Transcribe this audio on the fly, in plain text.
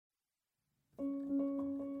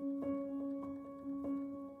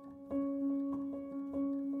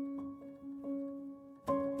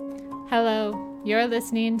Hello, you're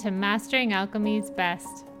listening to Mastering Alchemy's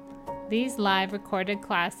Best. These live recorded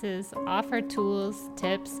classes offer tools,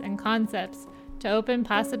 tips, and concepts to open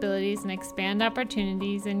possibilities and expand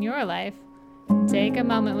opportunities in your life. Take a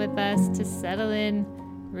moment with us to settle in,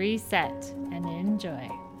 reset, and enjoy.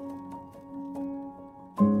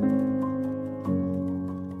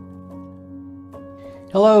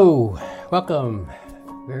 Hello, welcome.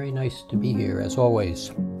 Very nice to be here as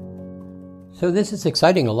always. So this is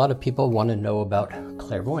exciting. A lot of people want to know about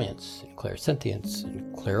clairvoyance, and clairsentience,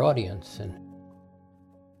 and clairaudience. And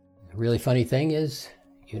the really funny thing is,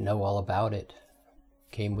 you know all about it.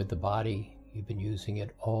 Came with the body. You've been using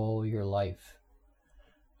it all your life.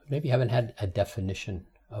 Maybe you haven't had a definition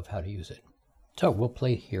of how to use it. So we'll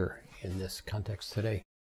play here in this context today.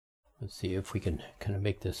 Let's see if we can kind of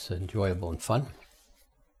make this enjoyable and fun.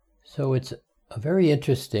 So it's a very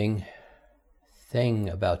interesting thing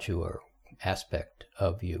about you, or aspect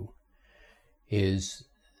of you, is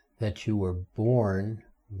that you were born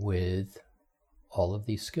with all of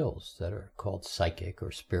these skills that are called psychic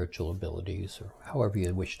or spiritual abilities, or however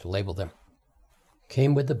you wish to label them.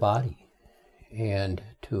 Came with the body, and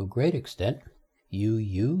to a great extent, you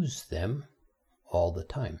use them all the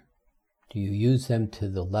time. Do you use them to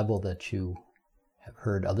the level that you have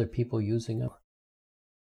heard other people using them?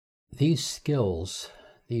 These skills,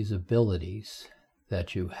 these abilities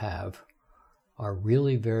that you have, are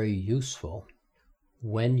really very useful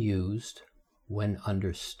when used, when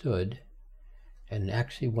understood, and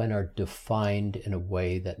actually when are defined in a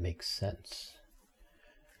way that makes sense.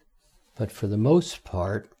 But for the most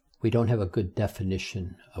part, we don't have a good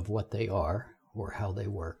definition of what they are or how they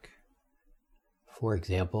work. For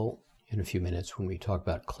example, in a few minutes when we talk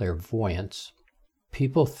about clairvoyance,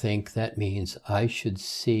 people think that means I should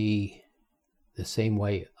see the same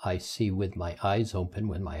way I see with my eyes open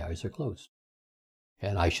when my eyes are closed.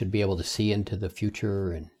 And I should be able to see into the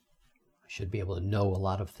future, and I should be able to know a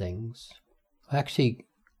lot of things. Actually,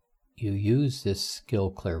 you use this skill,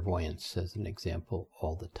 clairvoyance, as an example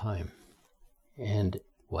all the time. And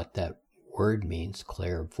what that word means,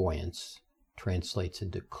 clairvoyance, translates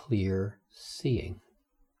into clear seeing.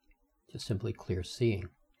 Just simply clear seeing.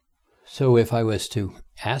 So if I was to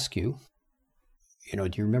ask you, do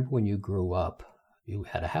you remember when you grew up, you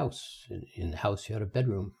had a house. In the house, you had a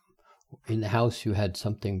bedroom. In the house, you had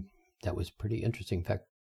something that was pretty interesting. In fact,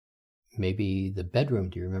 maybe the bedroom,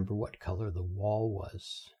 do you remember what color the wall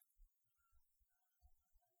was?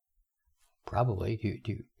 Probably.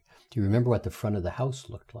 Do you remember what the front of the house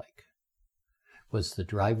looked like? Was the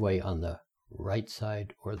driveway on the right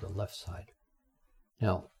side or the left side?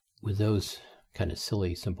 Now, with those kind of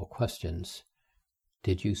silly, simple questions,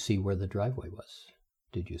 did you see where the driveway was?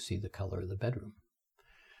 Did you see the color of the bedroom?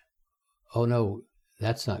 Oh no,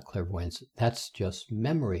 that's not clairvoyance. That's just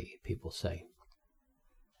memory, people say.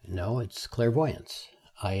 No, it's clairvoyance.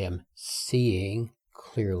 I am seeing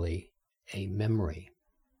clearly a memory.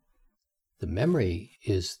 The memory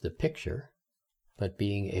is the picture, but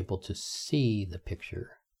being able to see the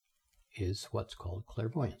picture is what's called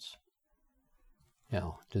clairvoyance.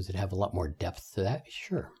 Now, does it have a lot more depth to that?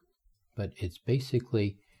 Sure. But it's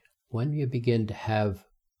basically when you begin to have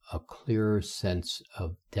a clearer sense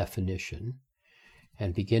of definition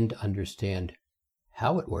and begin to understand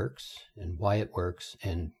how it works and why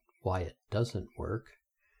it doesn't work,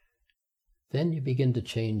 then you begin to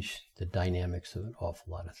change the dynamics of an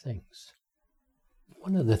awful lot of things.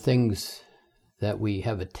 One of the things that we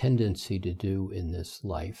have a tendency to do in this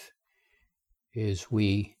life is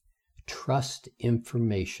we trust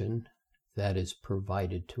information that is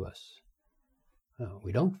provided to us.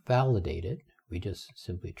 We don't validate it. We just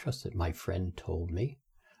simply trust it. My friend told me.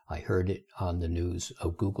 I heard it on the news.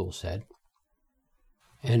 Google said.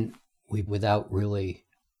 And we, without really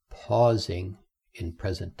pausing in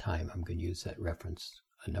present time, I'm going to use that reference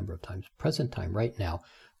a number of times. Present time, right now,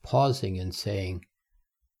 pausing and saying,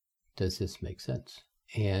 does this make sense?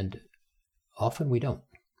 And often we don't.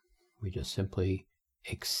 We just simply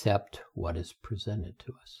accept what is presented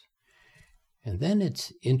to us. And then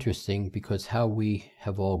it's interesting because how we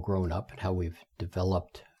have all grown up and how we've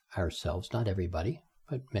developed ourselves, not everybody,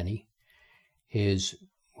 but many, is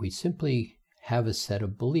we simply have a set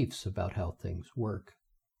of beliefs about how things work.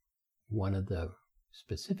 One of the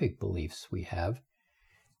specific beliefs we have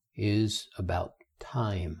is about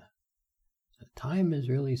time. Time is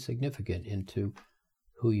really significant into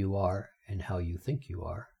who you are and how you think you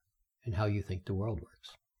are and how you think the world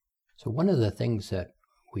works. So one of the things that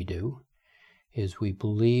we do is we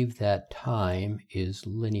believe that time is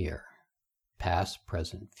linear, past,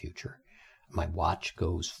 present, future. My watch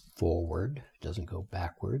goes forward, doesn't go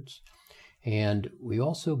backwards. And we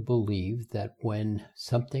also believe that when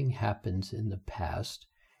something happens in the past,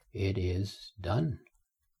 it is done.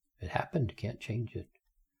 It happened, can't change it,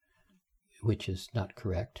 which is not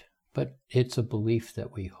correct, but it's a belief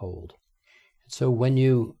that we hold. So when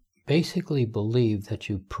you basically believe that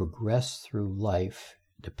you progress through life,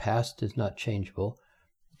 the past is not changeable,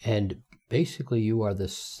 and basically you are the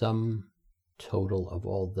sum total of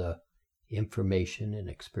all the information and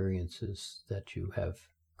experiences that you have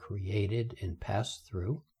created and passed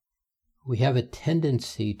through. We have a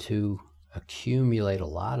tendency to accumulate a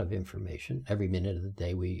lot of information. Every minute of the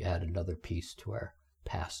day we add another piece to our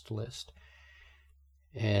past list.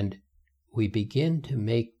 And we begin to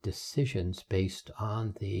make decisions based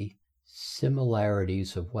on the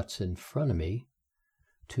similarities of what's in front of me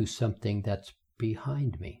to something that's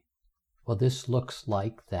behind me. Well, this looks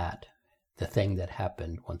like that, the thing that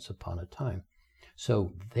happened once upon a time.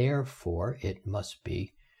 So therefore, it must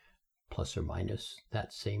be plus or minus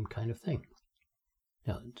that same kind of thing.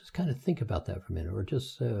 Now, just kind of think about that for a minute, or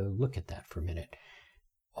just look at that for a minute.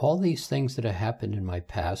 All these things that have happened in my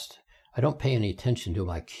past, I don't pay any attention to them.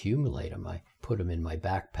 I accumulate them. I put them in my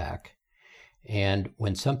backpack. And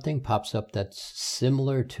when something pops up that's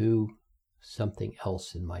similar to something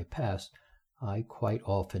else in my past, I quite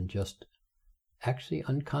often just actually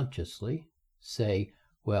unconsciously say,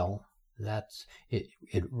 well, that's it.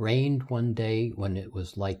 It rained one day when it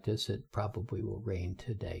was like this. It probably will rain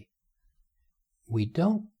today. We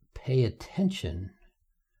don't pay attention.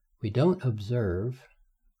 We don't observe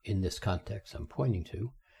in this context I'm pointing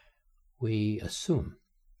to. We assume,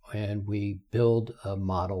 and we build a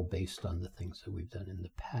model based on the things that we've done in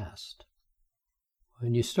the past.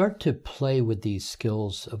 When you start to play with these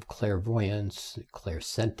skills of clairvoyance,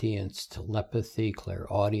 clairsentience, telepathy,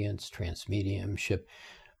 clairaudience, transmediumship,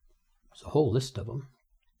 there's a whole list of them.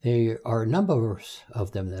 There are numbers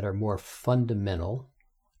of them that are more fundamental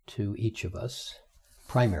to each of us.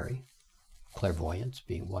 Primary, clairvoyance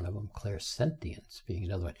being one of them, clairsentience being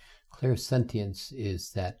another one. Clairsentience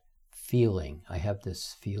is that feeling. I have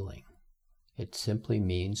this feeling. It simply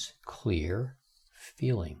means clear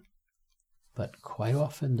feeling. But quite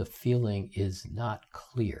often the feeling is not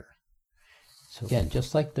clear. So again,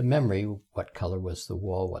 just like the memory, what color was the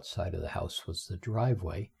wall, what side of the house was the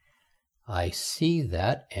driveway, I see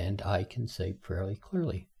that and I can say fairly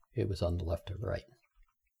clearly it was on the left or the right.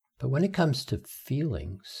 But when it comes to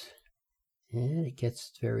feelings, it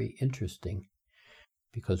gets very interesting,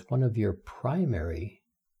 because one of your primary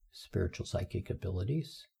spiritual psychic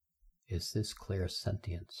abilities is this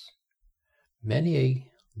clairsentience.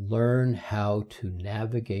 Many learn how to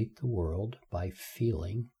navigate the world by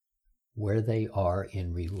feeling where they are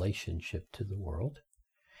in relationship to the world,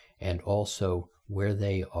 and also where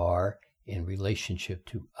they are in relationship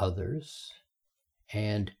to others,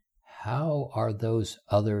 and how are those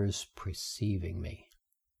others perceiving me?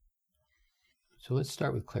 So let's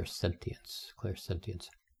start with clairsentience. Clairsentience.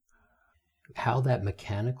 How that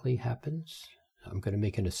mechanically happens, I'm going to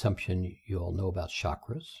make an assumption you all know about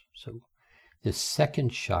chakras. So the second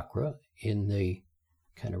chakra, in the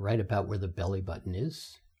kind of right about where the belly button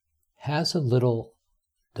is, has a little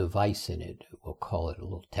device in it. We'll call it a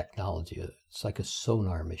little technology. It's like a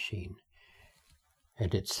sonar machine.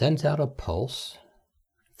 And it sends out a pulse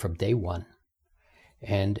from day one,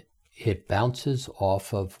 and it bounces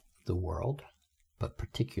off of the world, but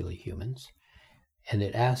particularly humans, and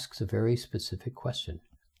it asks a very specific question.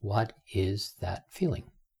 What is that feeling?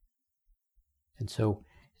 And so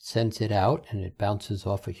it sends it out, and it bounces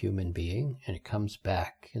off a human being, and it comes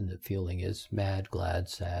back, and the feeling is mad, glad,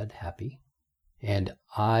 sad, happy. And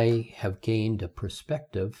I have gained a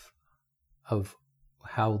perspective of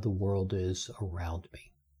how the world is around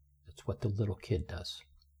me. That's what the little kid does.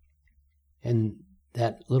 And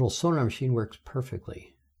that little sonar machine works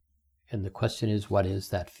perfectly. And the question is, what is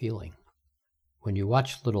that feeling? When you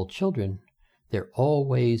watch little children, they're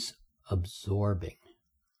always absorbing.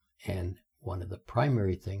 And one of the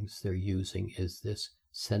primary things they're using is this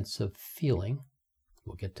sense of feeling.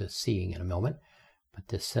 We'll get to seeing in a moment, but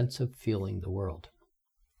this sense of feeling the world.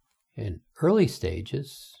 In early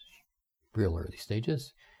stages, real early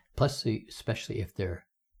stages, plus especially if they're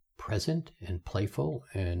present and playful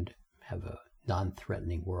and have a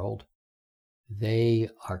non-threatening world, they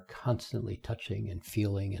are constantly touching and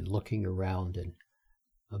feeling and looking around and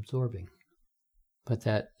absorbing. But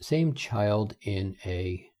that same child in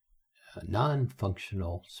a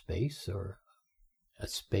non-functional space, or a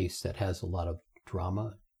space that has a lot of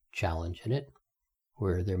drama, challenge in it,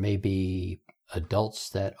 where there may be adults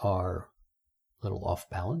that are a little off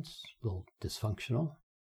balance, a little dysfunctional,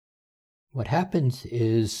 what happens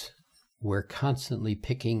is we're constantly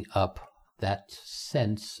picking up that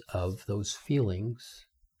sense of those feelings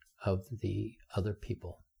of the other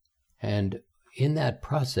people. And in that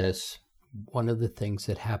process, one of the things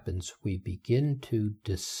that happens, we begin to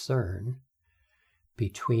discern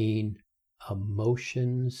between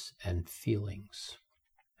emotions and feelings.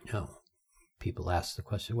 Now, people ask the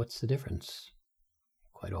question, what's the difference?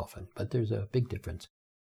 Quite often, but there's a big difference.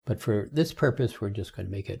 But for this purpose, we're just going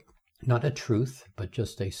to make it not a truth, but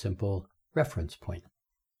just a simple reference point.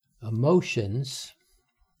 Emotions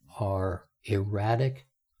are erratic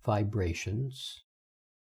vibrations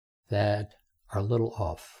that are a little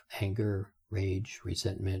off. Anger, rage,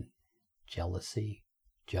 resentment, jealousy,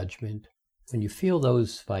 judgment. When you feel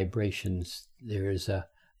those vibrations,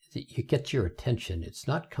 it gets your attention. It's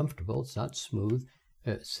not comfortable, it's not smooth,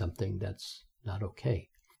 it's something that's not okay.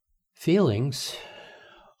 Feelings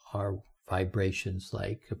are vibrations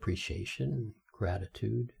like appreciation,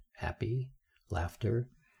 gratitude, happy, laughter,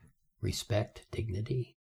 respect,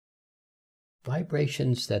 dignity.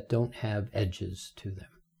 Vibrations that don't have edges to them.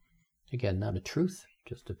 Again, not a truth,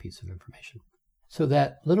 just a piece of information. So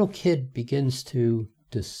that little kid begins to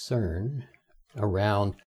discern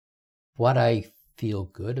around what I feel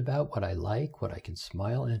good about, what I like, what I can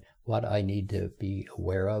smile, and what I need to be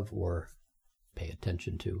aware of or pay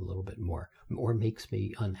attention to a little bit more, or makes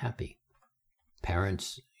me unhappy.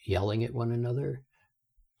 Parents yelling at one another,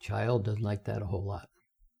 child doesn't like that a whole lot.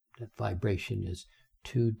 That vibration is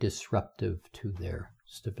too disruptive to their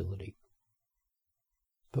stability.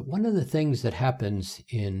 But one of the things that happens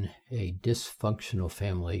in a dysfunctional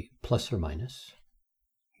family, plus or minus,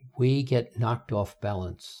 we get knocked off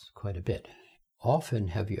balance quite a bit. Often,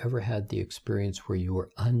 have you ever had the experience where you were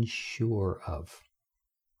unsure of,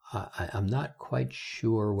 I'm not quite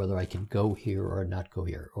sure whether I can go here or not go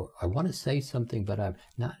here, or I want to say something, but I'm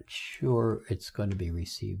not sure it's going to be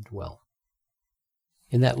received well.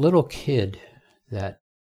 In that little kid, that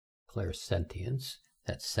clairsentience,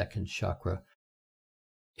 that second chakra,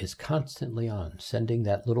 is constantly on, sending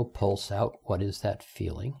that little pulse out. What is that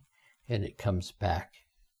feeling? And it comes back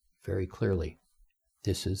very clearly.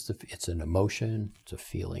 It's an emotion, it's a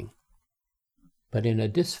feeling. But in a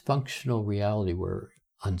dysfunctional reality where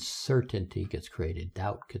uncertainty gets created,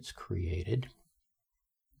 doubt gets created,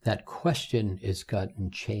 that question is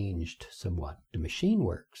gotten changed somewhat. The machine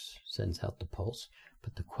works, sends out the pulse,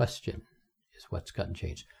 but the question is what's gotten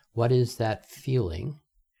changed. What is that feeling?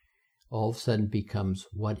 All of a sudden becomes,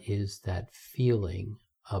 what is that feeling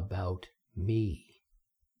about me?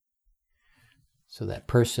 So that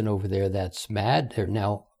person over there that's mad, they're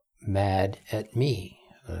now mad at me.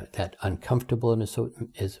 That uncomfortableness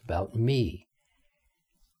is about me.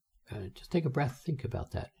 Just take a breath, think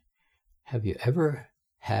about that. Have you ever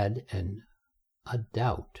had a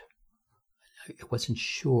doubt? I wasn't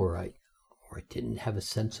sure, or I didn't have a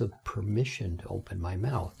sense of permission to open my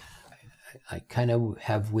mouth. I kind of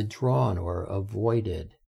have withdrawn or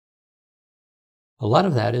avoided. A lot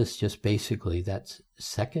of that is just basically that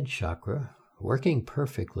second chakra working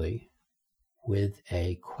perfectly with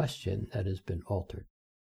a question that has been altered.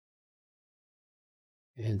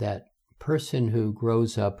 And that person who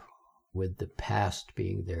grows up with the past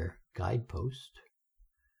being their guidepost,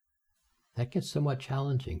 that gets somewhat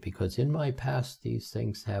challenging because in my past these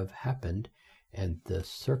things have happened and the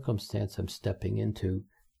circumstance I'm stepping into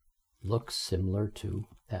looks similar to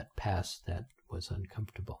that past that was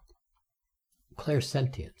uncomfortable.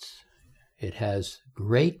 Clairsentience. It has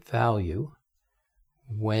great value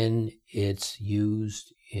when it's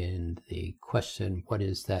used in the question, what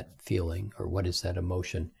is that feeling or what is that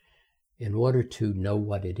emotion, in order to know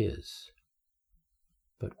what it is.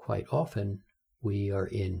 But quite often we are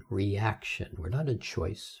in reaction. We're not in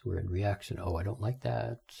choice, we're in reaction. Oh, I don't like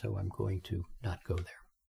that, so I'm going to not go there.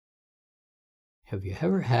 Have you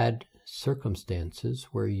ever had circumstances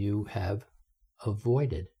where you have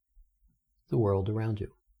avoided the world around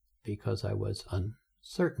you because I was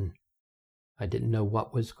uncertain? I didn't know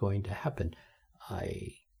what was going to happen. I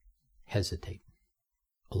hesitate.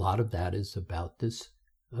 A lot of that is about this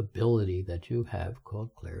ability that you have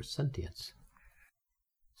called clairsentience.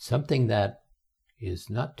 Something that is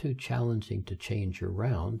not too challenging to change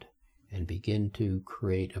around and begin to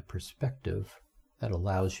create a perspective that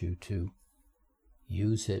allows you to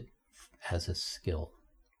use it as a skill.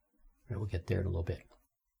 And we'll get there in a little bit.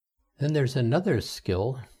 Then there's another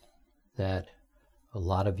skill that a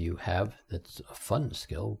lot of you have that's a fun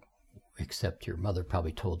skill, except your mother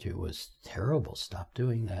probably told you it was terrible, stop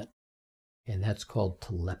doing that. And that's called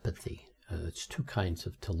telepathy. It's two kinds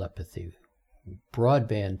of telepathy.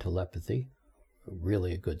 Broadband telepathy,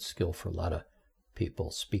 really a good skill for a lot of people,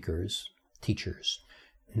 speakers, teachers.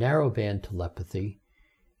 Narrowband telepathy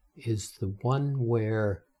is the one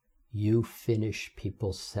where you finish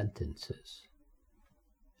people's sentences.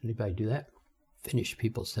 Anybody do that? Finish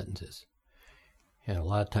people's sentences. And a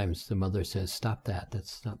lot of times the mother says, stop that,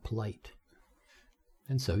 that's not polite.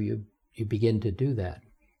 And so you begin to do that.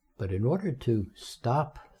 But in order to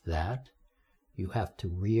stop that, you have to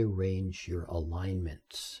rearrange your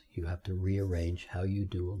alignments. You have to rearrange how you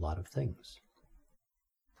do a lot of things.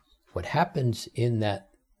 What happens in that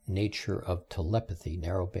nature of telepathy,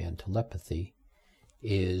 narrowband telepathy,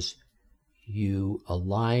 is you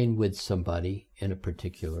align with somebody in a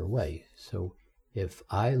particular way. So if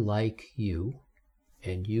I like you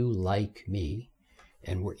and you like me,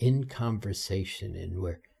 and we're in conversation and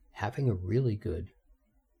we're having a really good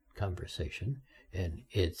conversation, and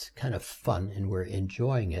it's kind of fun and we're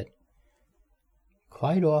enjoying it,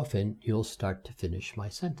 quite often you'll start to finish my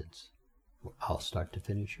sentence. I'll start to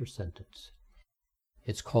finish your sentence.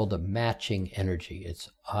 It's called a matching energy. It's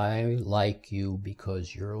I like you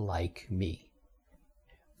because you're like me.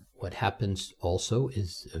 What happens also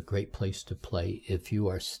is a great place to play if you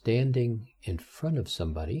are standing in front of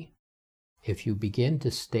somebody. If you begin to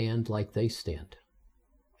stand like they stand,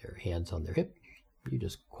 their hands on their hip, you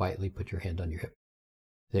just quietly put your hand on your hip.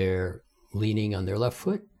 They're leaning on their left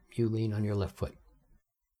foot, you lean on your left foot.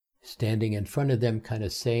 Standing in front of them, kind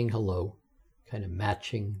of saying hello, kind of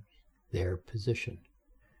matching their position.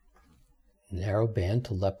 Narrowband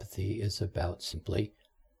telepathy is about simply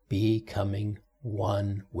becoming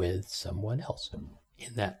one with someone else,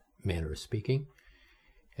 in that manner of speaking.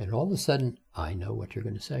 And all of a sudden, I know what you're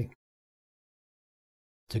going to say.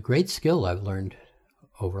 It's a great skill I've learned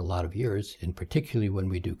over a lot of years, and particularly when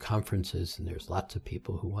we do conferences and there's lots of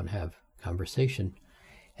people who want to have conversation,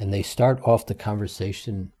 and they start off the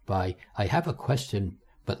conversation by, I have a question,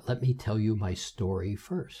 but let me tell you my story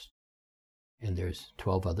first. And there's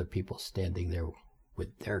 12 other people standing there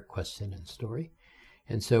with their question and story.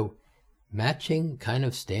 And so matching, kind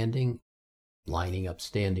of standing, lining up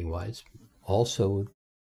standing-wise, also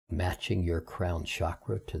matching your crown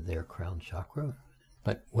chakra to their crown chakra.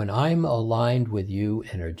 But when I'm aligned with you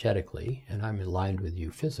energetically, and I'm aligned with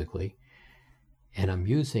you physically, and I'm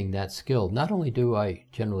using that skill, not only do I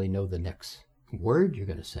generally know the next word you're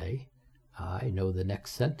going to say, I know the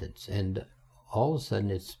next sentence. And all of a sudden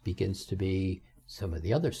it begins to be some of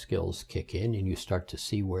the other skills kick in, and you start to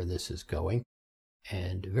see where this is going.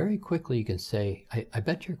 And very quickly you can say, I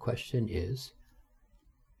bet your question is,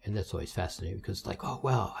 and that's always fascinating because it's like, oh,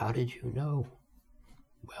 wow, how did you know?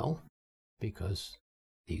 Well, because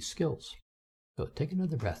these skills. So take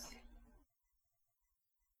another breath.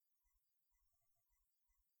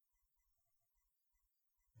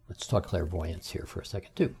 Let's talk clairvoyance here for a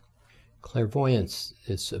second too. Clairvoyance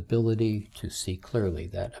is ability to see clearly,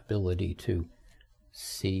 that ability to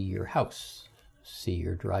see your house, see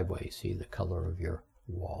your driveway, see the color of your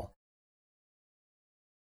wall.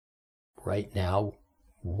 Right now,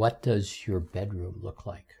 what does your bedroom look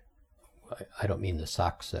like? I don't mean the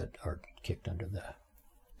socks that are kicked under the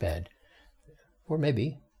bed, or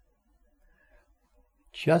maybe.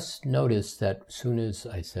 Just notice that as soon as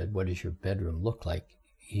I said, what does your bedroom look like,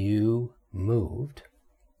 you moved,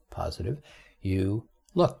 positive, you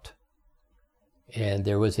looked, and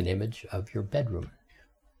there was an image of your bedroom.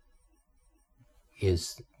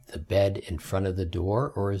 Is the bed in front of the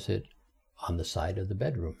door, or is it on the side of the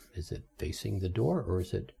bedroom? Is it facing the door, or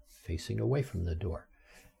is it facing away from the door?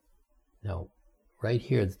 Now, right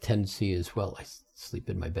here, the tendency is, well, I sleep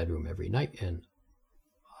in my bedroom every night, and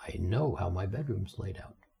I know how my bedroom's laid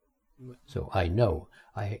out. So I know.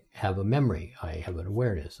 I have a memory. I have an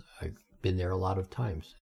awareness. I've been there a lot of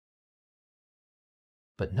times.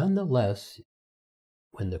 But nonetheless,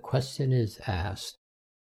 when the question is asked,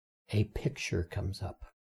 a picture comes up.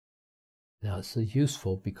 Now, this is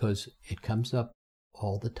useful because it comes up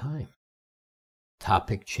all the time.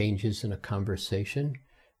 Topic changes in a conversation.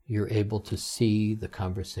 You're able to see the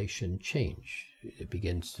conversation change. It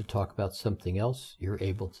begins to talk about something else. You're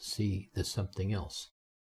able to see the something else.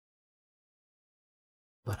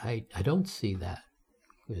 But I don't see that,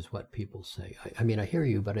 is what people say. I mean, I hear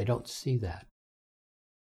you, but I don't see that.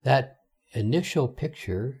 That initial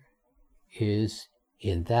picture is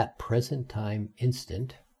in that present time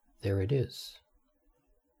instant, there it is.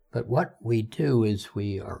 But what we do is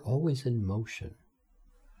we are always in motion.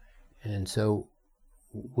 And so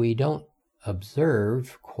we don't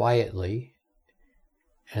observe quietly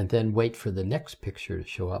and then wait for the next picture to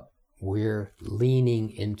show up. We're leaning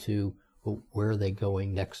into, well, where are they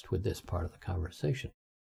going next with this part of the conversation?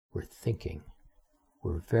 We're thinking.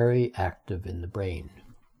 We're very active in the brain.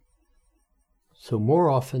 So more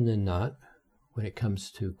often than not, when it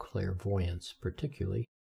comes to clairvoyance particularly,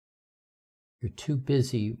 You're too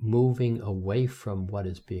busy moving away from what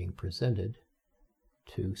is being presented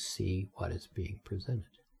to see what is being presented.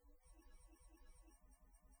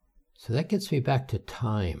 So that gets me back to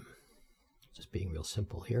time. Just being real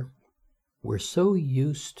simple here. We're so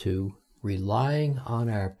used to relying on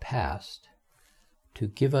our past to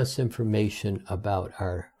give us information about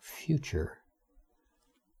our future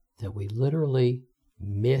that we literally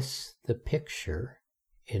miss the picture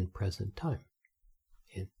in present time.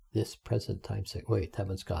 In this present time, say, wait, that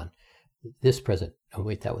one's gone. This present, oh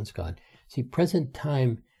wait, that one's gone. See, present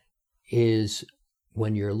time is,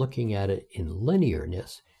 when you're looking at it in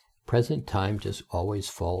linearness, present time just always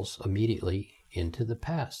falls immediately into the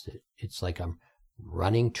past. It's like I'm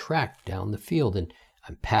running track down the field and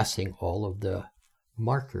I'm passing all of the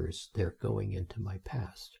markers. They're going into my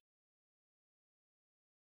past.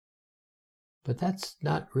 But that's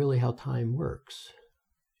not really how time works.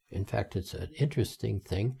 In fact, it's an interesting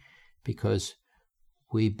thing because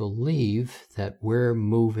we believe that we're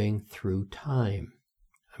moving through time.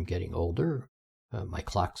 I'm getting older. My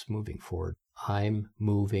clock's moving forward. I'm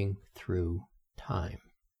moving through time.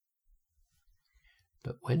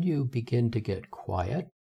 But when you begin to get quiet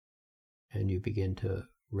and you begin to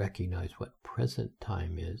recognize what present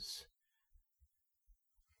time is,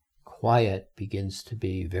 quiet begins to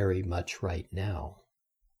be very much right now.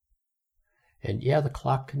 And yeah, the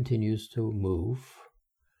clock continues to move,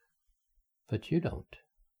 but you don't.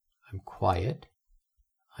 I'm quiet.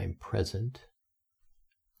 I'm present.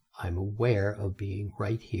 I'm aware of being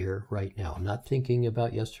right here, right now. I'm not thinking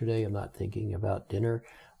about yesterday. I'm not thinking about dinner.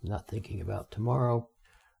 I'm not thinking about tomorrow.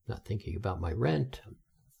 I'm not thinking about my rent.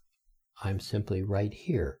 I'm simply right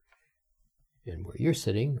here. And where you're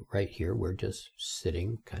sitting, right here, we're just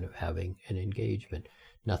sitting, kind of having an engagement.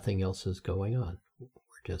 Nothing else is going on.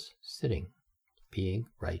 We're just sitting, being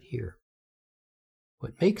right here.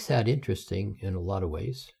 What makes that interesting in a lot of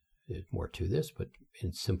ways, there's more to this, but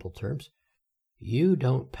in simple terms, you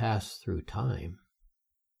don't pass through time.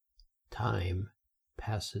 Time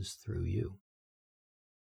passes through you.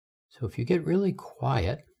 So if you get really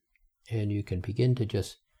quiet and you can begin to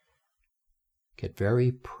just get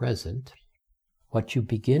very present, what you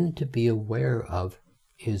begin to be aware of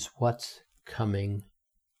is what's coming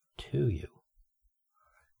to you.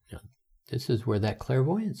 Now, this is where that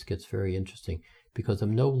clairvoyance gets very interesting, because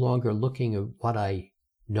I'm no longer looking at what I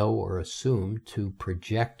know or assume to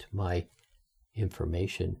project my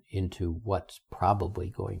information into what's probably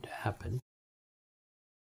going to happen.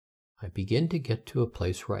 I begin to get to a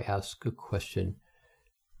place where I ask a question,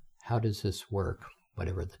 how does this work,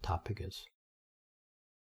 whatever the topic is?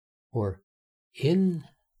 Or,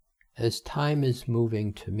 as time is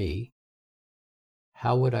moving to me,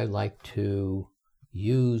 how would I like to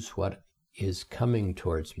use what is coming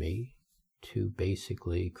towards me to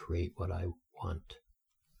basically create what I want?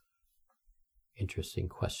 Interesting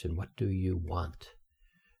question. What do you want?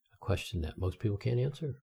 A question that most people can't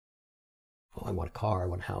answer. Oh, I want a car, I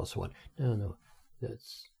want a house, No.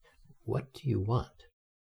 That's, what do you want?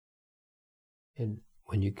 And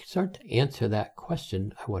when you start to answer that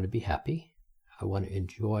question, I want to be happy. I want to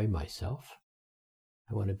enjoy myself.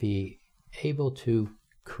 I want to be able to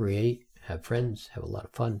create, have friends, have a lot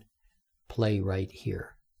of fun, play right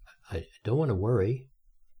here. I don't want to worry.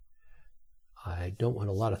 I don't want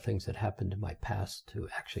a lot of things that happened in my past to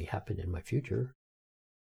actually happen in my future.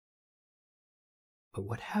 But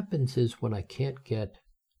what happens is when I can't get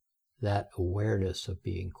that awareness of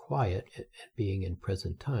being quiet and being in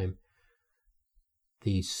present time,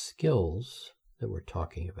 these skills that we're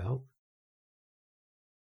talking about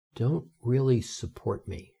don't really support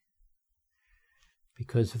me.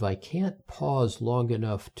 Because if I can't pause long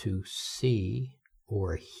enough to see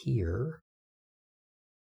or hear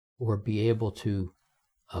or be able to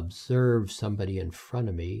observe somebody in front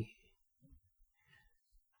of me,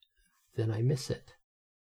 then I miss it.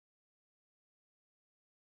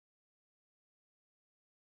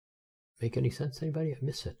 Make any sense to anybody? I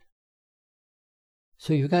miss it.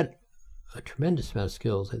 So you've got a tremendous amount of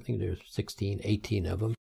skills. I think there's 16, 18 of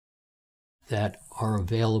them that are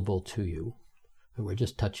available to you. And we're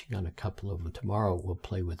just touching on a couple of them. Tomorrow we'll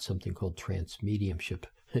play with something called transmediumship.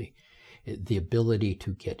 The ability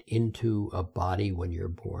to get into a body when you're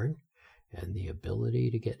born and the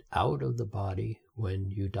ability to get out of the body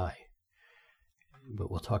when you die.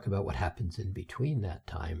 But we'll talk about what happens in between that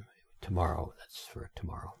time tomorrow. That's for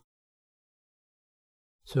tomorrow.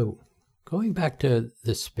 So going back to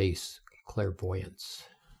the space clairvoyance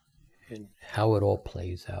and how it all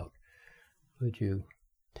plays out, would you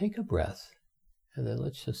take a breath and then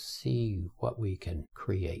let's just see what we can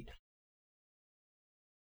create.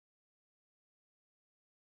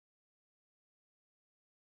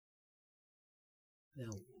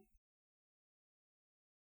 Now,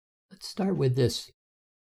 let's start with this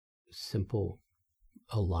simple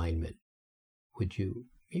alignment. Would you,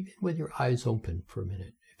 even with your eyes open for a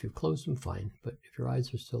minute, if you close them, fine, but if your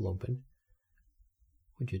eyes are still open,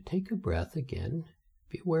 would you take a breath again?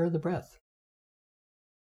 Be aware of the breath.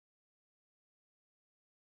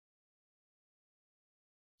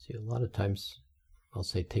 See, a lot of times I'll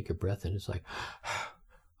say take a breath and it's like,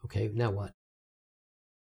 okay, now what?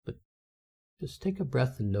 But just take a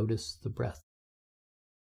breath and notice the breath.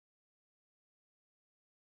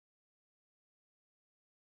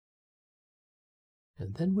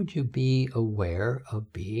 And then would you be aware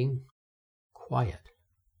of being quiet?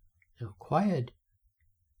 Now, quiet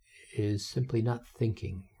is simply not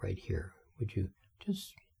thinking right here. Would you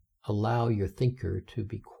just allow your thinker to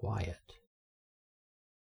be quiet?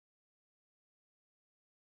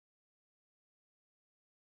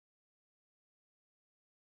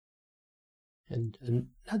 And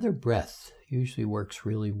another breath usually works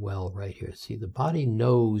really well right here. See, the body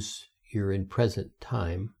knows you're in present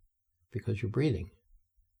time because you're breathing.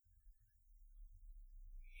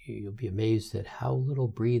 You'll be amazed at how little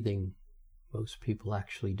breathing most people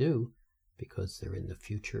actually do because they're in the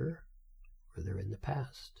future or they're in the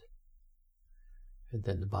past. And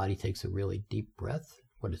then the body takes a really deep breath.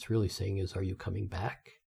 What it's really saying is, are you coming back?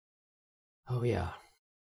 Oh yeah.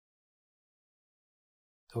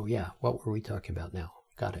 Oh yeah, what were we talking about now?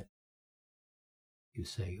 Got it. You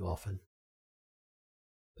say often.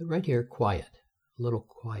 But right here, quiet, a little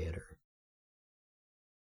quieter.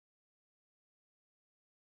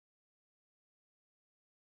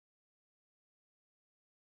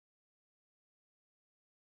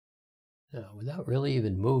 Now, without really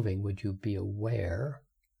even moving, would you be aware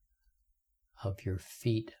of your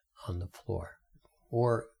feet on the floor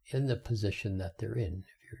or in the position that they're in?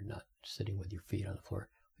 If you're not sitting with your feet on the floor,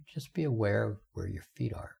 just be aware of where your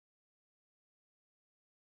feet are.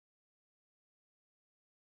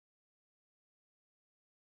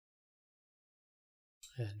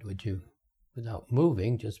 And would you, without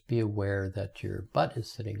moving, just be aware that your butt is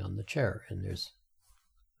sitting on the chair and there's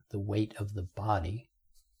the weight of the body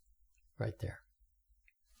right there.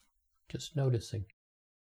 Just noticing.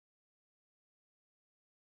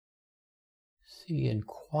 See, in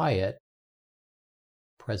quiet,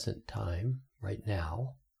 present time, right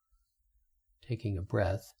now, taking a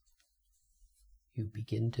breath, you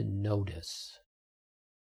begin to notice.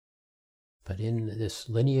 But in this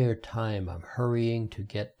linear time, I'm hurrying to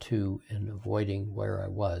get to and avoiding where I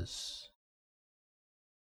was.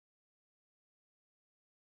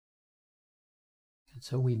 And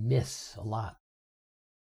so we miss a lot.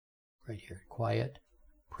 Right here, quiet,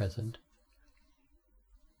 present.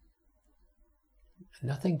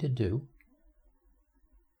 Nothing to do.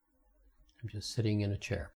 I'm just sitting in a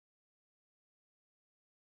chair.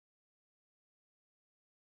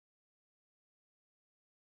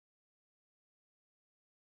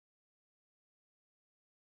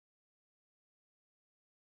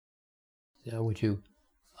 Now, would you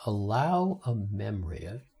allow a memory,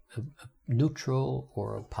 a neutral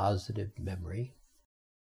or a positive memory,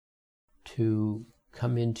 to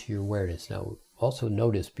come into your awareness? Now, also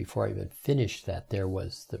notice before I even finished that there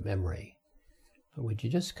was the memory. But would you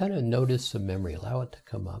just kind of notice the memory, allow it to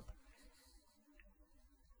come up?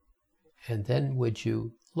 And then would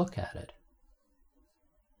you look at it?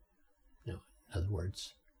 No, in other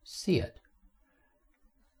words, see it.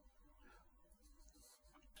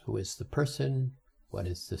 Who is the person? What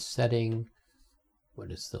is the setting? What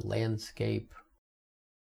is the landscape?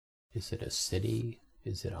 Is it a city?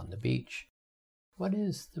 Is it on the beach? What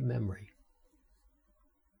is the memory?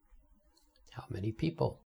 How many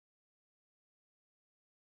people?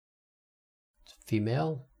 It's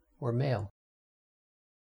female or male?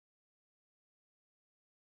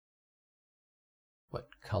 What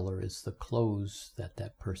color is the clothes that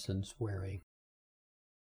that person's wearing?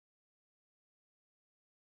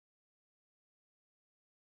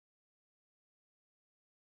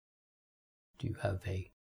 Do you have a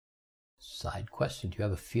side question? Do you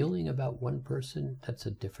have a feeling about one person that's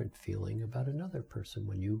a different feeling about another person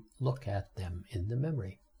when you look at them in the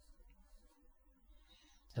memory?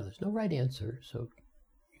 Now, there's no right answer, so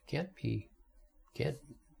you can't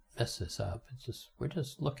mess this up. It's just, we're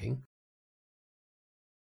just looking.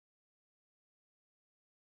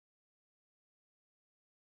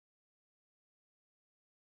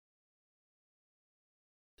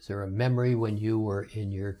 Is there a memory when you were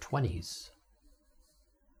in your 20s?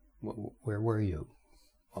 Where were you?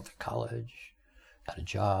 Off at college? Got a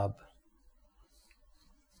job?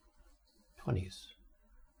 20s.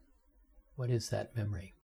 What is that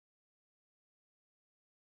memory?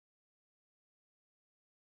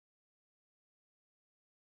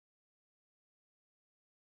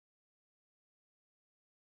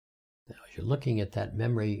 As you're looking at that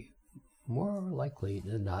memory, more likely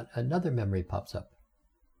than not, another memory pops up.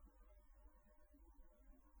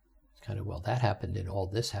 It's kind of, well, that happened and all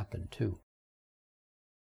this happened too.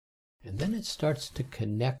 And then it starts to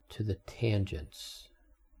connect to the tangents.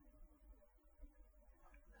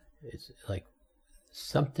 It's like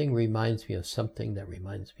something reminds me of something that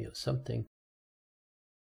reminds me of something.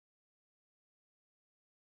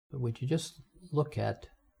 But would you just look at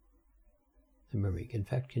the memory? In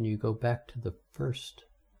fact, can you go back to the first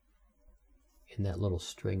in that little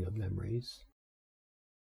string of memories?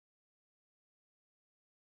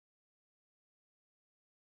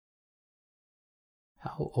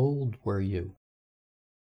 How old were you?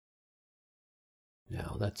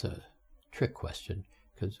 Now, that's a trick question,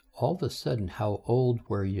 because all of a sudden, how old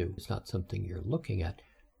were you is not something you're looking at,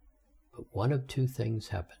 but one of two things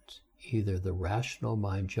happens. Either the rational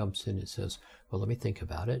mind jumps in and says, well, let me think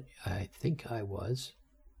about it. I think I was.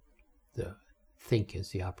 The think is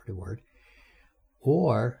the operative word.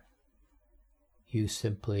 Or you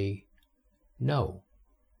simply know.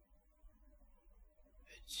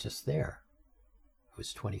 It's just there. I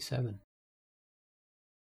was 27.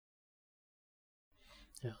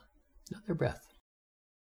 Now, another breath.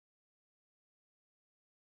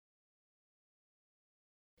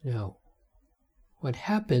 Now, what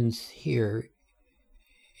happens here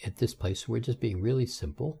at this place, we're just being really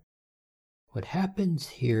simple. What happens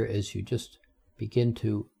here is you just begin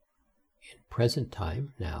to, in present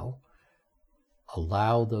time now,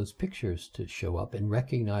 allow those pictures to show up and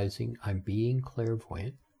recognizing I'm being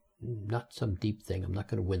clairvoyant, not some deep thing. I'm not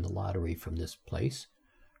going to win the lottery from this place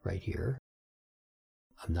right here.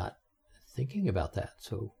 I'm not thinking about that.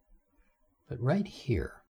 So, but right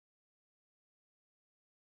here,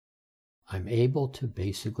 I'm able to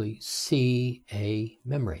basically see a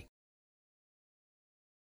memory.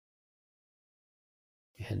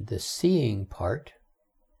 And the seeing part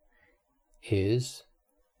is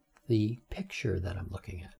the picture that I'm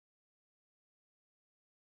looking at.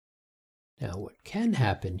 Now, what can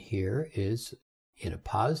happen here is in a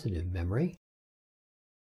positive memory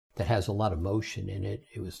that has a lot of motion in it.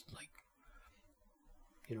 It was like,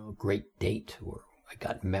 a great date, or I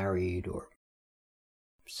got married, or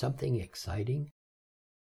something exciting.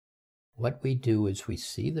 What we do is we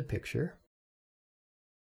see the picture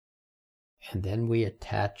and then we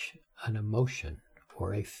attach an emotion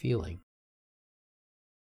or a feeling.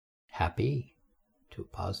 Happy to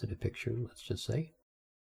a positive picture, let's just say.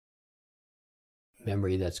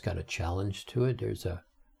 Memory that's got a challenge to it, there's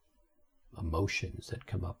emotions that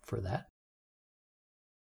come up for that.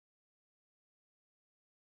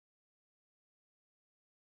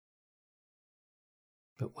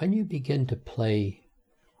 But when you begin to play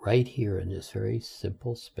right here in this very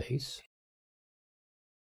simple space,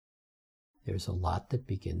 there's a lot that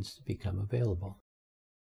begins to become available.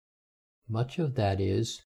 Much of that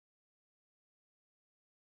is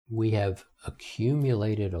we have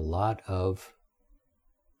accumulated a lot of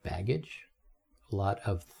baggage, a lot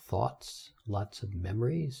of thoughts, lots of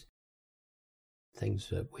memories, things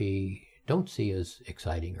that we don't see as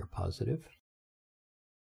exciting or positive.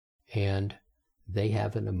 And they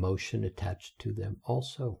have an emotion attached to them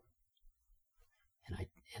also.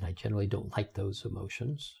 And I generally don't like those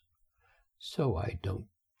emotions, so I don't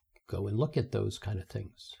go and look at those kind of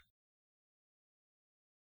things.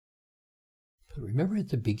 But remember at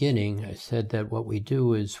the beginning, I said that what we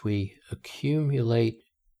do is we accumulate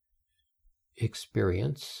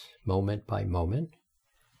experience moment by moment,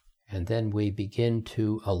 and then we begin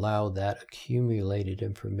to allow that accumulated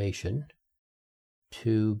information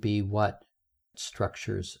to be what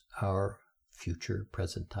structures our future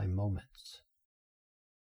present time moments.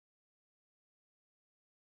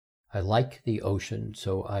 I like the ocean,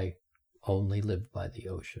 so I only live by the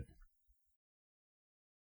ocean.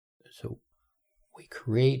 So we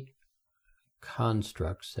create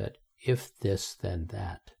constructs that if this, then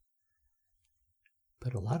that.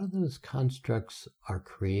 But a lot of those constructs are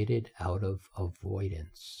created out of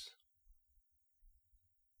avoidance.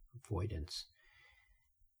 Avoidance.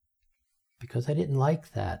 Because I didn't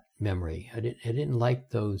like that memory. I didn't like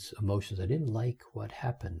those emotions. I didn't like what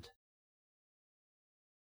happened.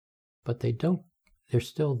 But they're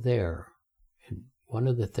still there. And one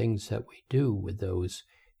of the things that we do with those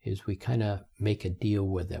is we kind of make a deal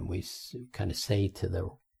with them. We kind of say to the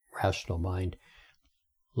rational mind,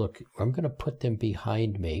 look, I'm going to put them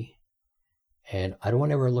behind me, and I don't want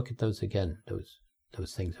to ever look at those again,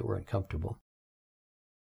 those things that were uncomfortable.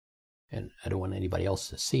 And I don't want anybody else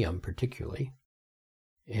to see them particularly.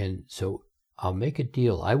 And so I'll make a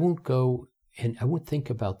deal. I won't go and I won't think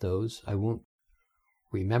about those. I won't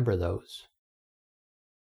remember those.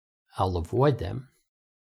 I'll avoid them.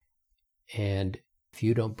 And if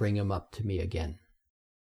you don't bring them up to me again,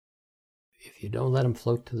 if you don't let them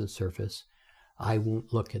float to the surface, I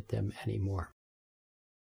won't look at them anymore.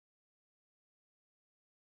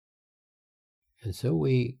 And so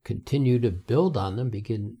we continue to build on them. They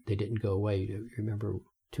didn't go away. You remember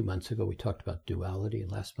 2 months ago we talked about duality,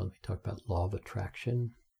 and last month we talked about law of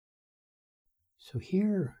attraction. So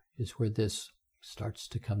here is where this starts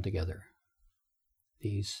to come together.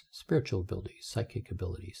 These spiritual abilities, psychic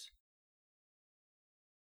abilities.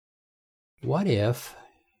 What if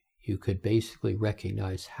you could basically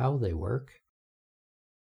recognize how they work,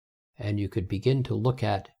 and you could begin to look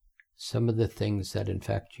at some of the things that in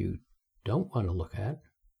fact you don't want to look at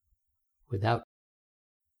without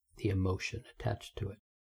the emotion attached to it?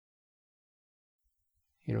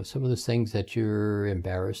 You know, some of those things that you're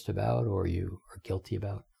embarrassed about, or you are guilty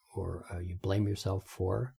about, or you blame yourself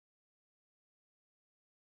for.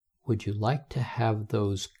 Would you like to have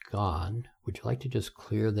those gone? Would you like to just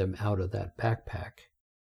clear them out of that backpack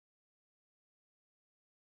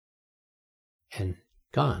and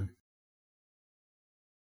gone?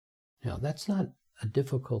 Now, that's not a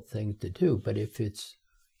difficult thing to do, but if it's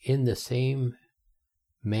in the same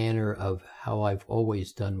manner of how I've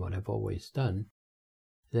always done what I've always done,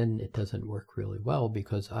 then it doesn't work really well,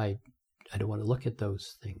 because I don't want to look at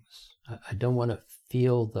those things. I don't want to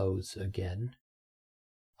feel those again.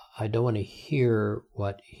 I don't want to hear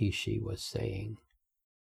what she was saying.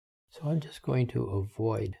 So I'm just going to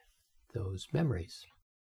avoid those memories.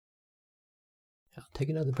 Now, take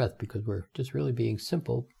another breath, because we're just really being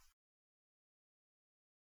simple.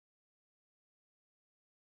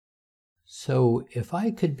 So if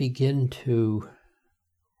I could begin to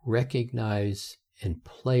recognize and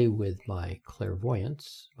play with my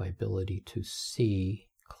clairvoyance, my ability to see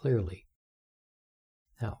clearly.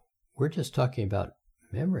 Now, we're just talking about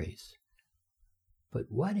memories, but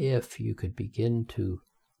what if you could begin to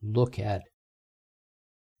look at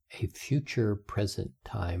a future present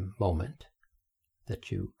time moment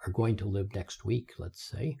that you are going to live next week, let's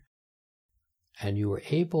say, and you were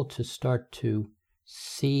able to start to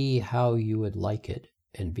see how you would like it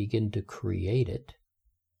and begin to create it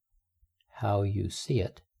how you see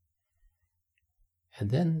it, and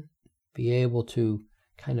then be able to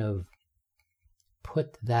kind of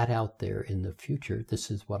put that out there in the future. This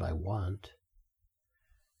is what I want.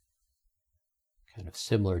 Kind of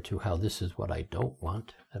similar to how this is what I don't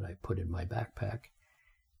want that I put in my backpack.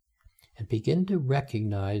 And begin to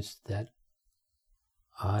recognize that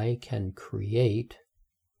I can create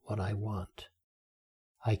what I want.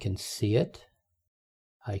 I can see it.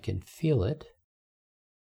 I can feel it.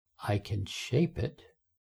 I can shape it.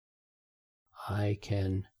 I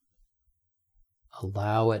can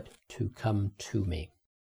allow it to come to me.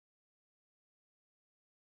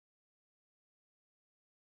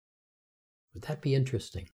 Would that be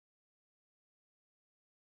interesting?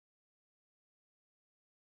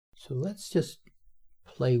 So let's just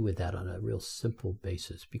play with that on a real simple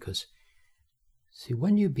basis, because, see,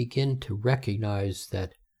 when you begin to recognize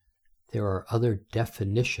that there are other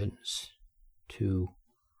definitions to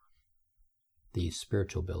these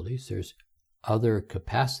spiritual abilities, there's other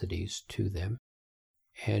capacities to them,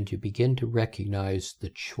 and you begin to recognize the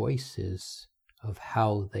choices of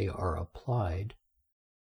how they are applied,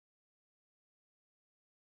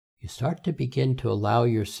 you start to begin to allow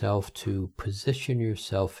yourself to position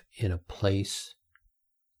yourself in a place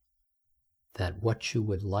that what you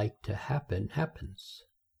would like to happen happens.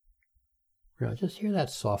 Now, just hear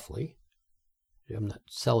that softly. I'm not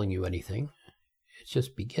selling you anything. It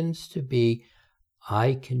just begins to be,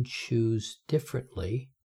 I can choose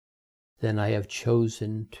differently than I have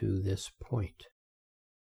chosen to this point.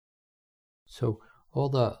 So all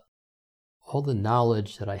the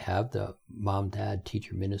knowledge that I have, the mom, dad,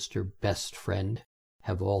 teacher, minister, best friend,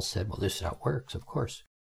 have all said, well, this is how it works, of course.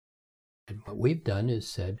 And what we've done is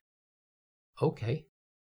said, okay.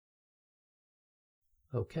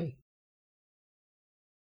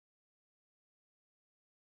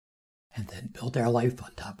 And then build our life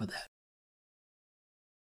on top of that.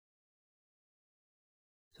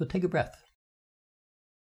 So take a breath.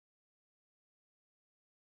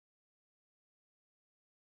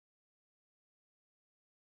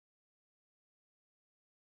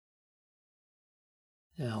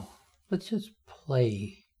 Now, let's just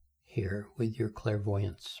play here with your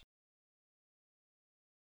clairvoyance.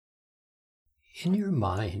 In your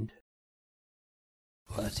mind,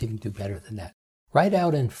 well, let's even do better than that. Right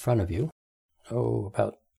out in front of you,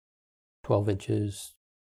 about 12 inches,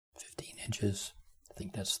 15 inches, I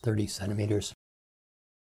think that's 30 centimeters.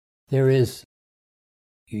 There is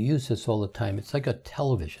you use this all the time. It's like a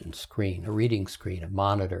television screen, a reading screen, a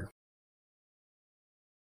monitor.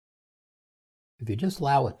 If you just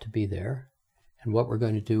allow it to be there, and what we're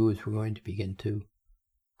going to do is we're going to begin to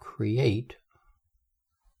create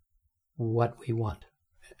what we want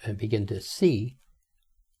and begin to see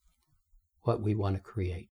what we want to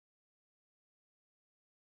create.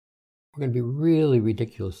 We're going to be really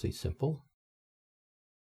ridiculously simple,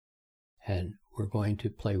 and we're going to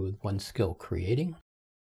play with one skill, creating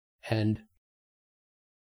and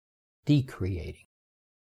decreating.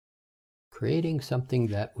 Creating something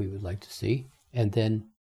that we would like to see and then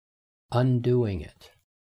undoing it.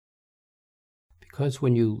 Because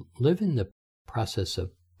when you live in the process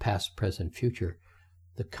of past, present, future,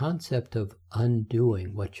 the concept of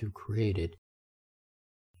undoing what you created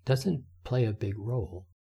doesn't play a big role.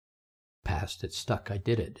 Past, it's stuck, I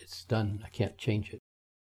did it, it's done, I can't change it.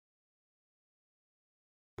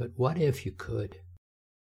 But what if you could?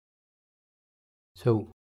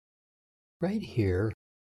 So, right here,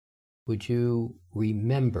 would you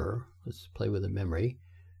remember, let's play with a memory,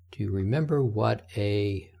 do you remember what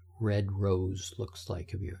a red rose looks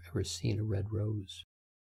like? Have you ever seen a red rose?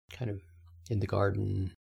 Kind of in the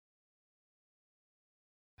garden,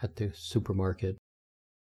 at the supermarket,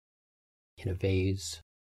 in a vase.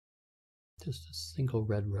 Just a single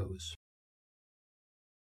red rose.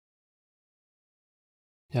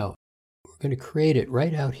 Now, we're going to create it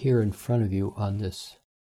right out here in front of you on this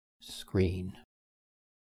screen.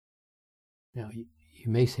 Now, you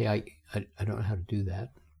may say, I don't know how to do that.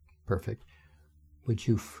 Perfect. Would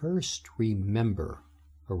you first remember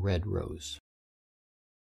a red rose?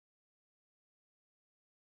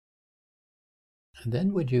 And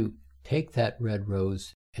then would you take that red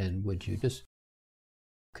rose and would you just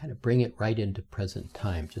kind of bring it right into present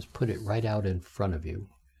time? Just put it right out in front of you,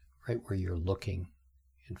 right where you're looking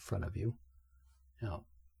in front of you. Now,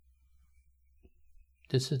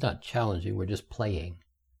 this is not challenging, we're just playing.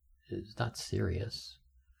 It's not serious.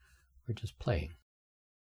 We're just playing.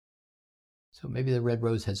 So maybe the red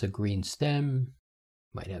rose has a green stem,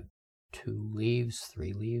 might have 2 leaves,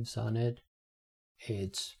 3 leaves on it.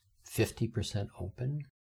 It's 50% open.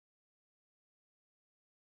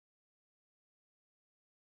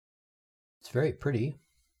 It's very pretty.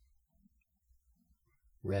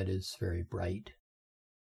 Red is very bright.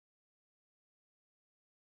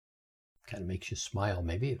 Kind of makes you smile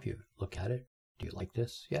maybe if you look at it. Do you like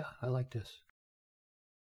this? Yeah, I like this.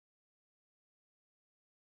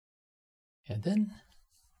 And then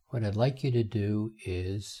what I'd like you to do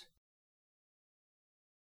is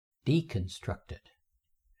deconstruct it.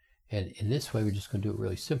 And in this way, we're just going to do it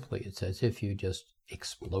really simply. It's as if you just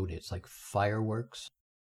explode it. It's like fireworks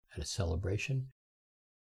at a celebration.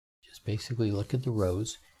 Just basically look at the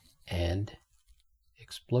rose and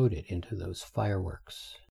explode it into those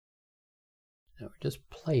fireworks. Now we're just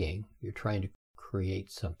playing. You're trying to create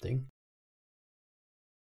something.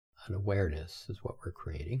 An awareness is what we're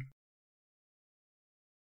creating.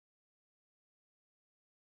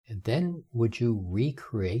 And then would you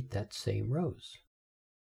recreate that same rose?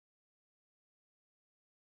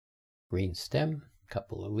 Green stem,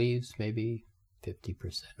 couple of leaves, maybe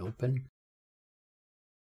 50% open.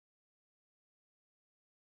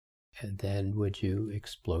 And then would you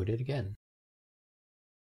explode it again?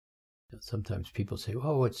 Sometimes people say,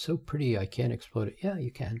 oh, it's so pretty, I can't explode it. Yeah,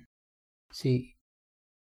 you can. See,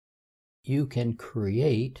 you can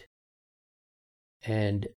create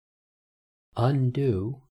and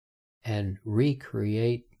undo and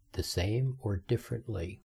recreate the same or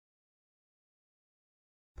differently.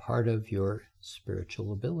 Part of your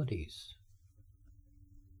spiritual abilities.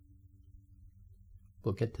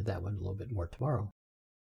 We'll get to that one a little bit more tomorrow.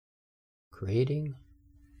 Creating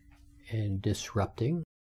and disrupting,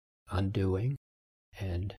 undoing,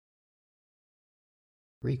 and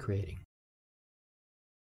recreating.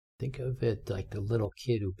 Think of it like the little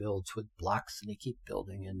kid who builds with blocks and they keep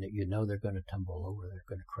building and you know they're going to tumble over, they're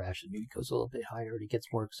going to crash, and he goes a little bit higher and it gets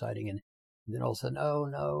more exciting and then all of a sudden, oh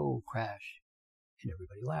no, crash. And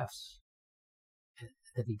everybody laughs. And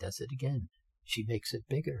then he does it again. She makes it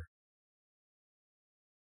bigger.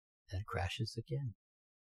 And it crashes again.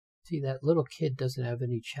 See, that little kid doesn't have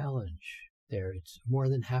any challenge there. It's more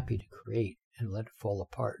than happy to create and let it fall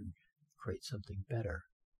apart and create something better.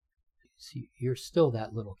 See, you're still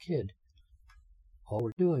that little kid. All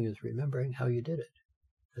we're doing is remembering how you did it.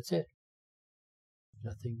 That's it.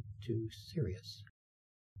 Nothing too serious.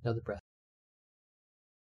 Another breath.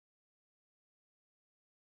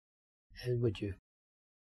 And would you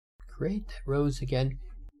create that rose again?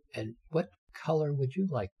 And what color would you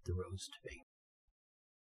like the rose to be?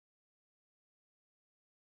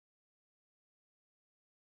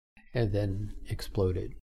 and then explode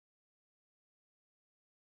it.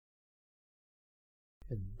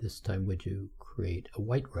 And this time, would you create a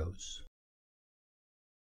white rose?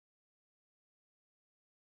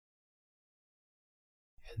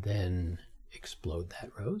 And then explode that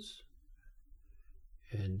rose,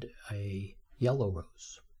 and a yellow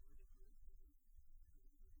rose.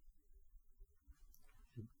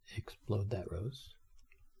 Explode that rose.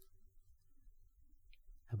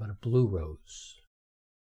 How about a blue rose?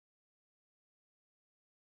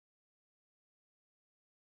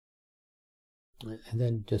 And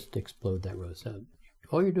then just explode that rose. Now,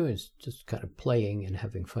 all you're doing is just kind of playing and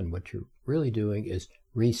having fun. What you're really doing is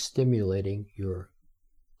re-stimulating your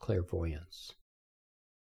clairvoyance.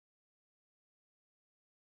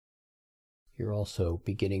 You're also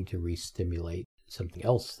beginning to re-stimulate something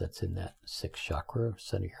else that's in that sixth chakra,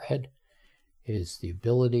 center of your head, is the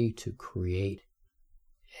ability to create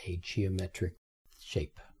a geometric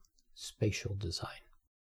shape, spatial design.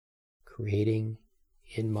 Creating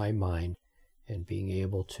in my mind and being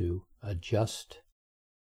able to adjust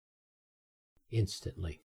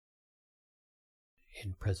instantly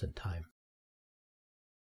in present time.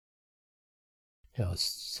 Now, as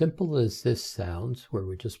simple as this sounds, where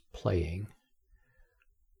we're just playing,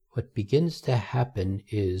 what begins to happen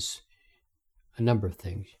is a number of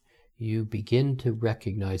things. You begin to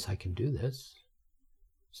recognize, I can do this.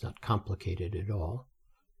 It's not complicated at all.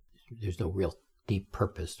 There's no real deep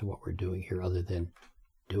purpose to what we're doing here other than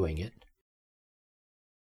doing it.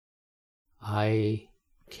 I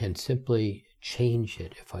can simply change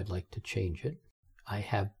it if I'd like to change it. I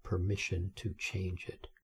have permission to change it.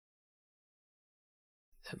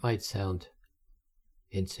 That might sound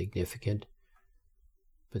insignificant,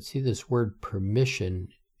 but see, this word permission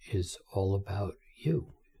is all about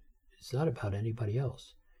you. It's not about anybody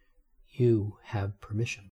else. You have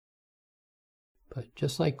permission. But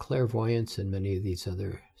just like clairvoyance and many of these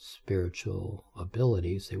other spiritual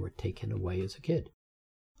abilities, they were taken away as a kid.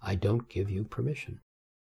 I don't give you permission.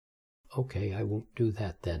 Okay, I won't do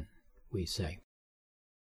that then, we say.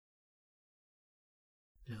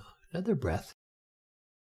 Now, another breath,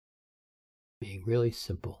 being really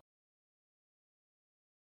simple.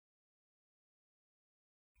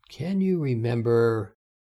 Can you remember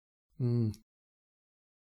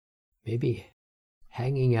maybe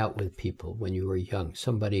hanging out with people when you were young,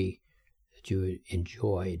 somebody that you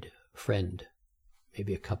enjoyed, a friend,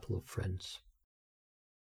 maybe a couple of friends?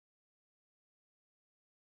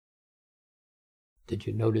 Did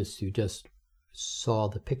you notice you just saw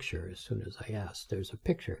the picture as soon as I asked? There's a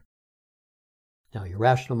picture. Now your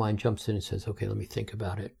rational mind jumps in and says, okay, let me think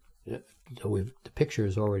about it. So the picture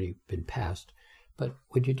has already been passed, but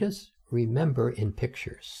would you just remember in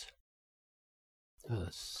pictures a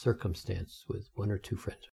circumstance with one or two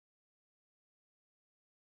friends?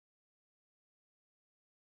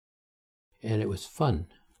 And it was fun.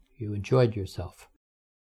 You enjoyed yourself.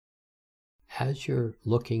 As you're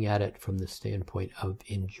looking at it from the standpoint of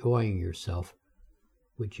enjoying yourself,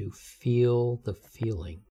 would you feel the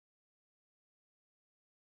feeling?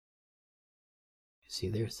 See,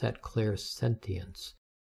 there's that clairsentience.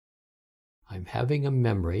 I'm having a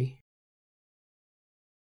memory,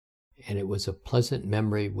 and it was a pleasant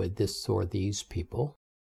memory with this or these people,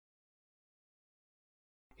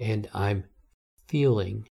 and I'm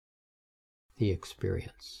feeling the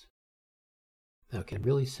experience. Now, okay,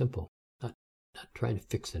 really simple. Not trying to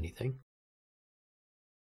fix anything.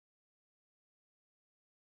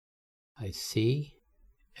 I see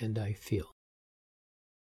and I feel.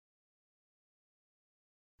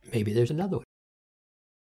 Maybe there's another one.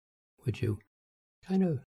 Would you kind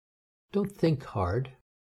of, don't think hard,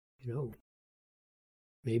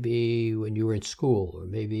 maybe when you were in school, or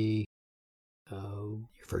maybe your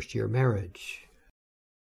first year of marriage,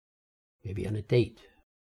 maybe on a date.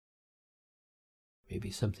 Maybe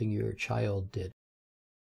something your child did.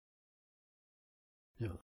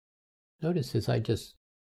 No. Notice as I just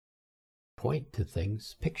point to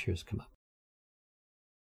things, pictures come up.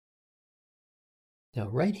 Now,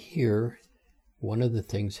 right here, one of the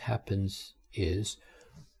things happens is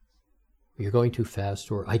you're going too fast,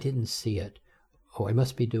 or I didn't see it. Oh, I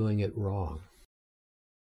must be doing it wrong.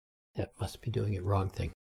 That must be doing it wrong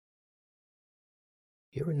thing.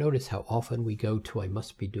 You ever notice how often we go to I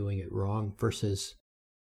must be doing it wrong versus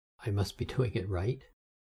I must be doing it right?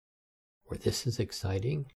 Or this is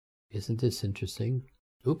exciting. Isn't this interesting?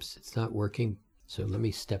 Oops, it's not working. So let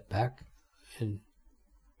me step back and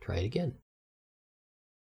try it again.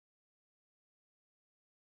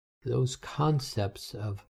 Those concepts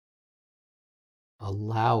of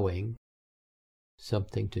allowing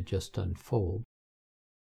something to just unfold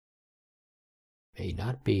May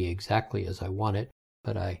not be exactly as I want it,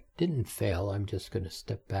 but I didn't fail. I'm just going to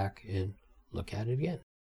step back and look at it again.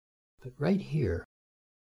 But right here,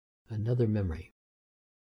 another memory,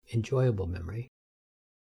 enjoyable memory.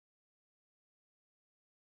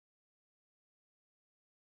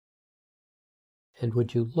 And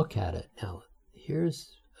would you look at it? Now,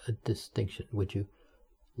 here's a distinction. Would you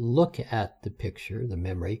look at the picture, the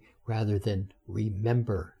memory, rather than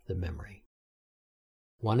remember the memory?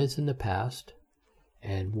 One is in the past,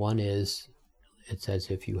 and one is, it's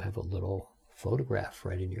as if you have a little photograph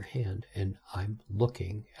right in your hand, and I'm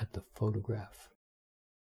looking at the photograph.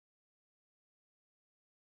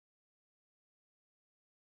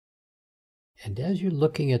 And as you're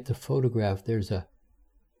looking at the photograph, there's a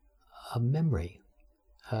memory,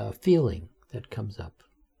 a feeling that comes up.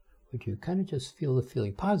 Would you kind of just feel the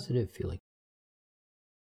feeling, positive feeling?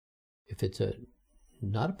 If it's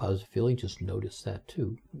not a positive feeling, just notice that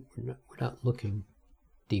too. We're not looking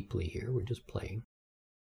deeply here, we're just playing.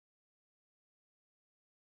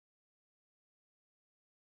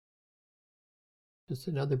 Just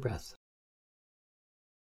another breath.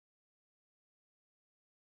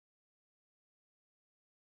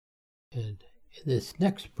 And in this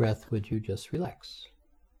next breath, would you just relax?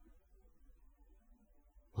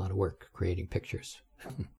 A lot of work creating pictures.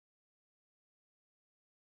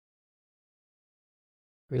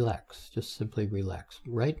 Relax, just simply relax.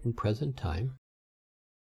 Right in present time.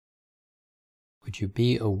 Would you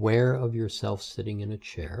be aware of yourself sitting in a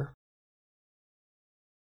chair?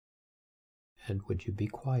 And would you be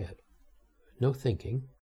quiet? No thinking.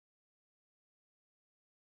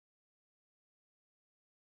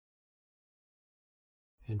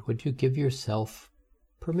 And would you give yourself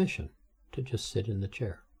permission to just sit in the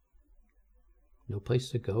chair? No place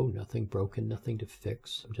to go, nothing broken, nothing to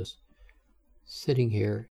fix. I'm just sitting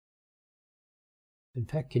here. In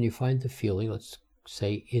fact, can you find the feeling, let's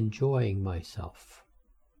say, enjoying myself?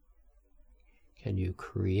 Can you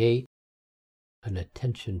create an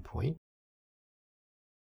attention point,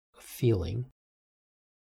 a feeling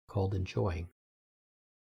called enjoying?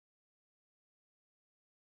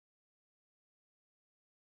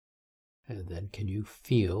 And then can you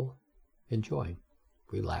feel enjoying,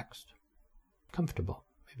 relaxed, comfortable,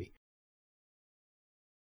 maybe?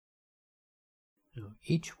 Now,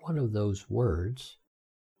 each one of those words,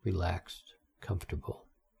 relaxed, comfortable,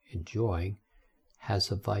 enjoying,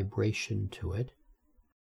 has a vibration to it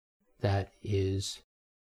that is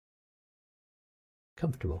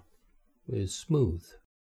comfortable, is smooth,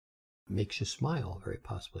 makes you smile, very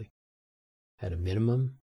possibly. At a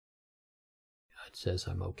minimum, it says,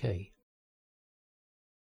 I'm okay.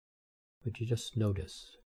 Would you just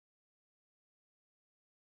notice?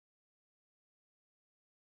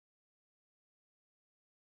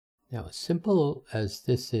 Now, as simple as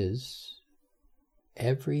this is,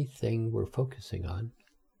 everything we're focusing on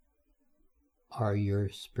are your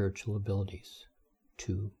spiritual abilities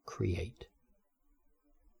to create.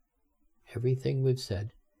 Everything we've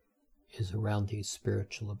said is around these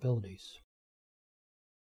spiritual abilities.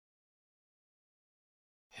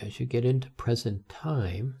 As you get into present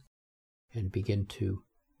time and begin to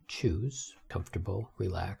choose, comfortable,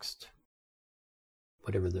 relaxed,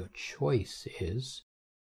 whatever the choice is,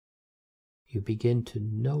 you begin to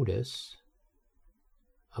notice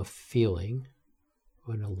a feeling,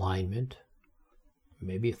 an alignment,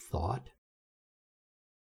 maybe a thought.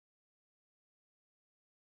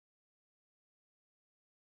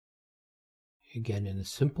 Again, in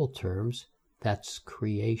simple terms, that's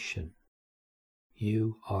creation.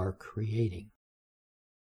 You are creating.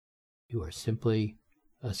 You are simply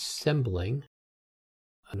assembling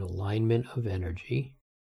an alignment of energy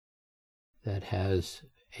that has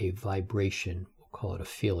a vibration, we'll call it a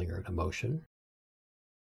feeling or an emotion.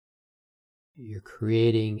 You're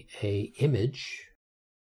creating an image,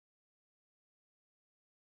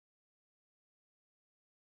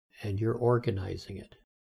 and you're organizing it.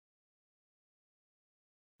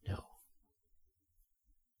 Now,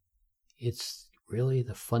 it's really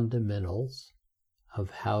the fundamentals of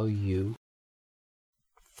how you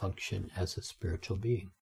function as a spiritual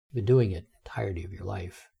being. You've been doing it the entirety of your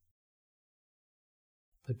life.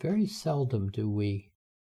 But very seldom do we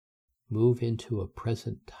move into a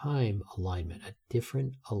present time alignment, a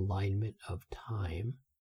different alignment of time,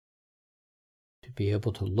 to be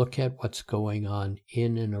able to look at what's going on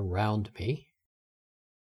in and around me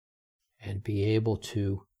and be able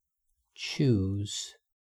to choose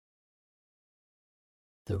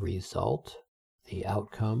the result, the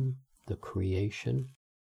outcome, the creation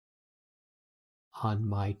on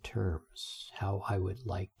my terms, how I would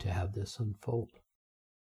like to have this unfold.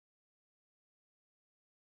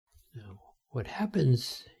 Now, what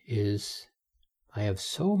happens is I have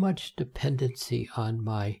so much dependency on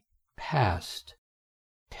my past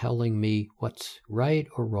telling me what's right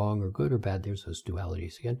or wrong or good or bad. There's those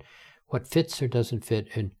dualities again. What fits or doesn't fit,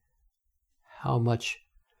 and how much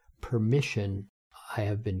permission I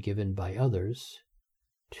have been given by others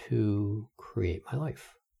to create my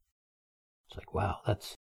life. It's like, wow,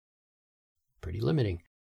 that's pretty limiting.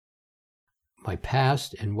 My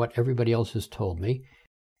past and what everybody else has told me,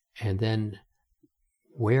 and then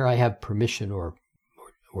where I have permission or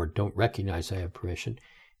don't recognize I have permission,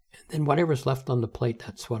 and then whatever's left on the plate,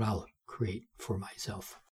 that's what I'll create for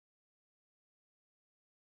myself.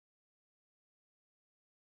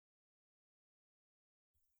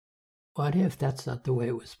 What if that's not the way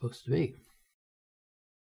it was supposed to be?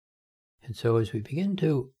 And so as we begin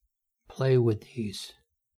to play with these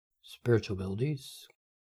spiritual abilities,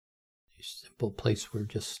 these simple place we're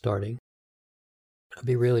just starting, I'll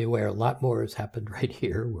be really aware a lot more has happened right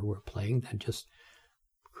here where we're playing than just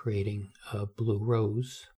creating a blue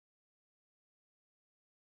rose.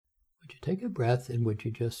 Would you take a breath and would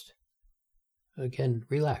you just, again,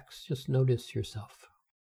 relax? Just notice yourself.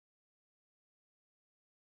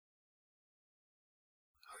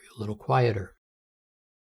 Are you a little quieter?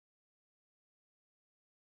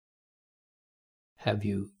 Have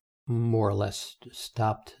you more or less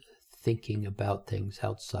stopped thinking about things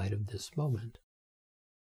outside of this moment?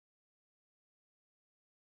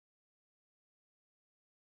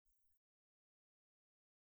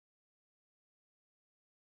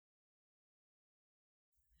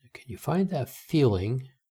 Can you find that feeling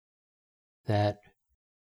that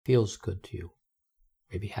feels good to you?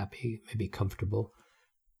 Maybe happy, maybe comfortable,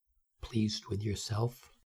 pleased with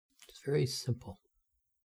yourself. It's very simple.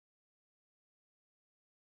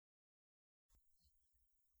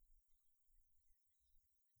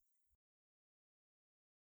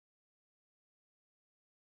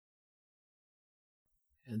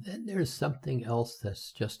 And then there's something else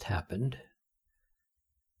that's just happened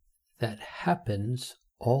that happens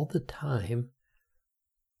all the time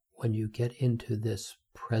when you get into this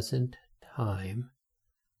present time,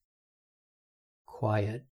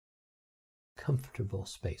 quiet, comfortable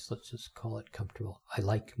space. Let's just call it comfortable. I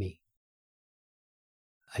like me.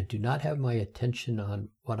 I do not have my attention on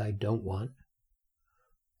what I don't want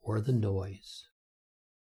or the noise.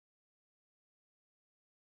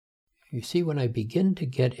 You see, when I begin to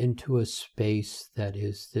get into a space that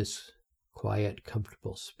is this quiet,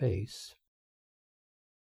 comfortable space,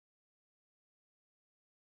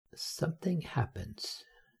 something happens.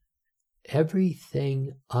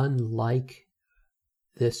 Everything unlike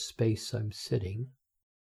this space I'm sitting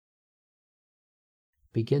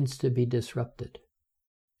begins to be disrupted.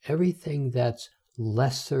 Everything that's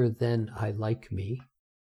lesser than I like me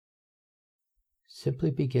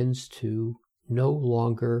simply begins to no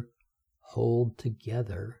longer hold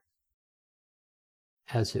together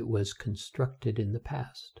as it was constructed in the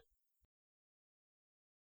past.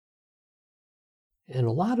 And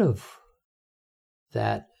a lot of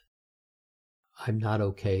that I'm not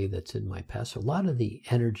okay that's in my past, a lot of the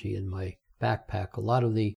energy in my backpack, a lot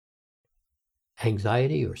of the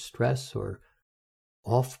anxiety or stress or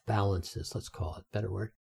off balances, let's call it, better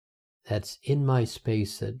word, that's in my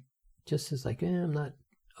space that just is like, I'm not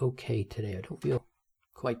okay today. I don't feel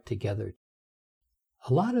quite together.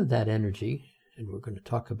 A lot of that energy, and we're going to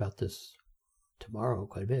talk about this tomorrow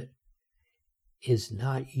quite a bit, is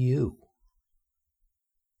not you.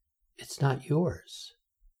 It's not yours.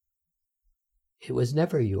 It was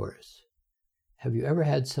never yours. Have you ever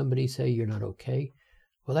had somebody say you're not okay?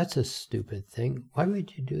 Well, that's a stupid thing. Why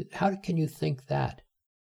would you do it? How can you think that?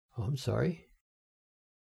 Oh, I'm sorry.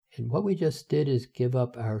 And what we just did is give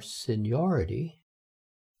up our seniority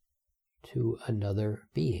to another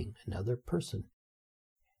being, another person.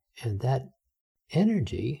 And that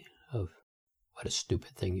energy of what a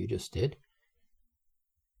stupid thing you just did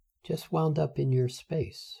just wound up in your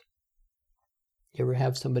space. You ever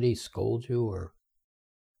have somebody scold you or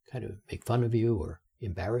kind of make fun of you or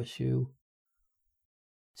embarrass you?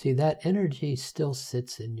 See, that energy still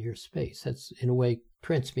sits in your space. That's, in a way,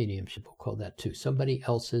 transmediumship will call that too. Somebody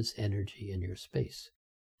else's energy in your space.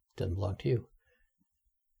 It doesn't belong to you.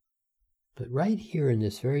 But right here in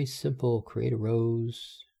this very simple create a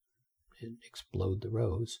rose and explode the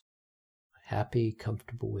rose, happy,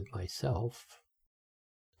 comfortable with myself,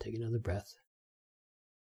 take another breath.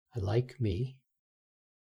 I like me.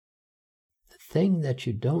 The thing that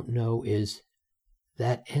you don't know is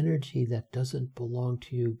that energy that doesn't belong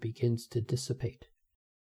to you begins to dissipate.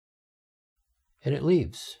 And it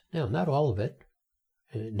leaves. Now, not all of it,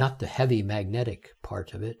 not the heavy magnetic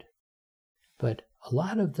part of it, but a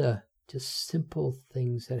lot of the Just simple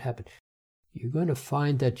things that happen. You're going to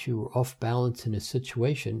find that you were off balance in a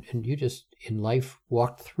situation, and you just, in life,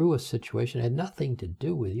 walked through a situation that had nothing to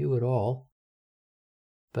do with you at all,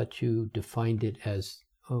 but you defined it as,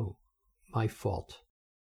 oh, my fault.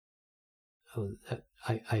 Oh,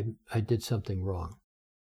 I did something wrong.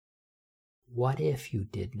 What if you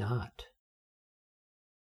did not?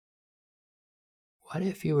 What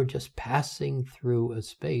if you were just passing through a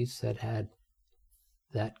space that had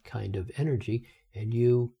that kind of energy, and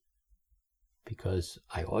you, because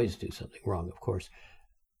I always do something wrong, of course,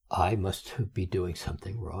 I must be doing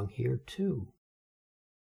something wrong here too.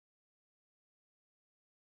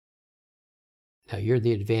 Now, you're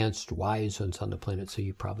the advanced, wise ones on the planet, so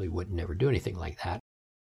you probably would never do anything like that.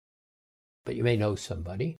 But you may know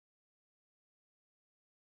somebody.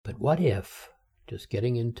 But what if, just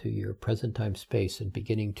getting into your present time space and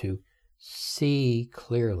beginning to see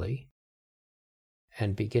clearly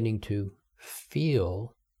and beginning to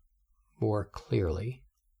feel more clearly,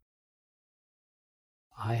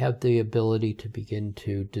 I have the ability to begin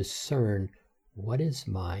to discern what is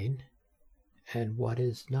mine and what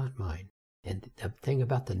is not mine. And the thing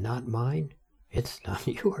about the not mine, it's not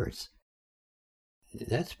yours.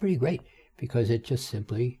 That's pretty great, because it just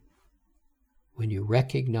simply, when you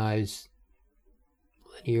recognize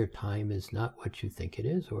linear time is not what you think it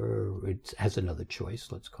is, or it has another choice,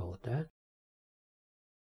 let's call it that,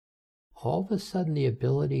 all of a sudden the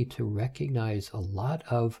ability to recognize a lot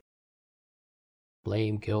of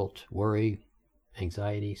blame, guilt, worry,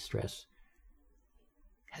 anxiety, stress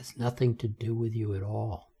has nothing to do with you at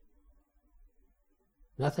all.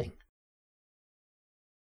 Nothing.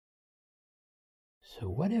 So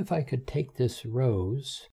what if I could take this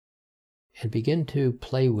rose and begin to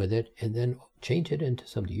play with it and then change it into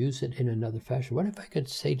something, use it in another fashion? What if I could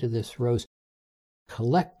say to this rose,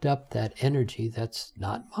 collect up that energy that's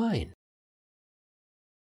not mine?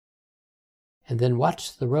 And then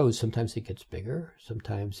watch the rose. Sometimes it gets bigger,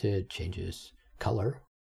 sometimes it changes color.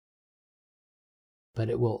 But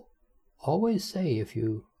it will always say, if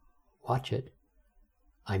you watch it,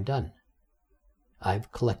 I'm done.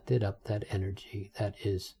 I've collected up that energy that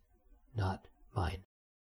is not mine.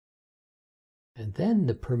 And then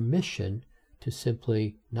the permission to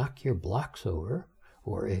simply knock your blocks over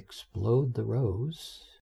or explode the rose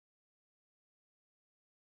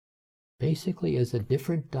basically is a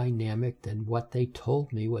different dynamic than what they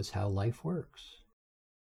told me was how life works.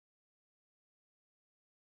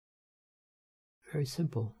 Very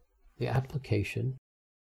simple. The application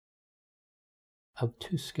of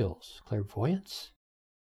two skills, clairvoyance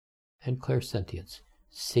and clairsentience,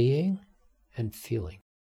 seeing and feeling.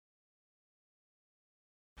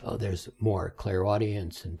 Oh, there's more,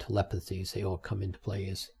 clairaudience and telepathies, they all come into play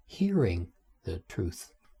as hearing the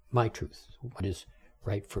truth, my truth, what is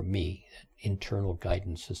right for me, that internal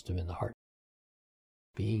guidance system in the heart.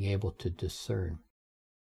 Being able to discern.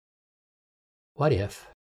 What if,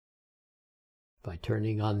 by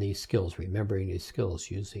turning on these skills, remembering these skills,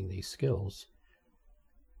 using these skills,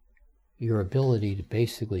 your ability to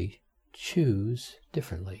basically choose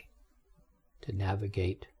differently, to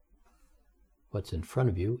navigate what's in front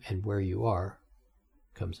of you and where you are,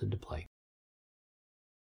 comes into play.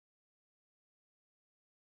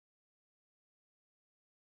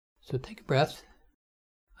 So take a breath.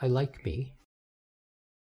 I like me.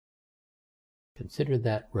 Consider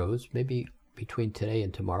that rose, maybe between today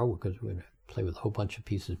and tomorrow, because we're going to play with a whole bunch of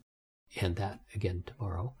pieces and that again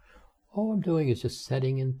tomorrow. All I'm doing is just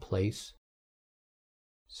setting in place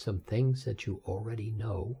some things that you already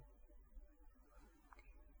know,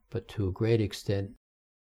 but to a great extent,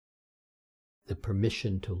 the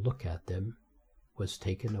permission to look at them was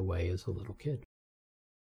taken away as a little kid.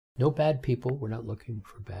 No bad people. We're not looking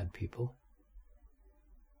for bad people.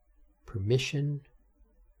 Permission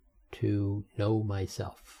to know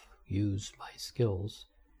myself, use my skills,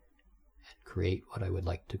 and create what I would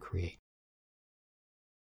like to create.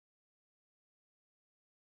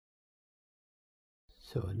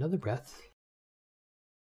 So another breath.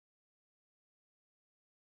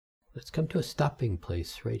 Let's come to a stopping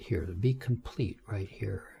place right here, to be complete right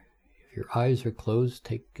here. If your eyes are closed,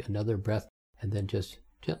 take another breath and then just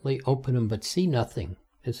gently open them, but see nothing.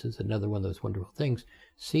 This is another one of those wonderful things.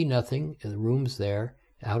 See nothing, and the room's there,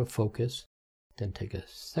 out of focus. Then take a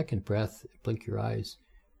second breath, blink your eyes,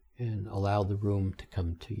 and allow the room to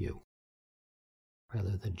come to you,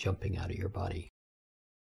 rather than jumping out of your body.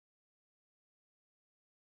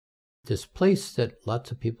 This place that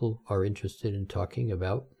lots of people are interested in talking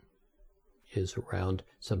about is around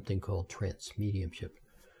something called trance mediumship.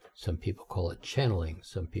 Some people call it channeling.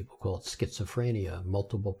 Some people call it schizophrenia,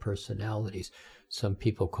 multiple personalities. Some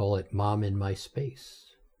people call it mom in my space.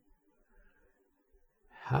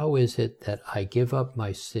 How is it that I give up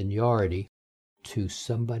my seniority to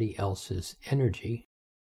somebody else's energy,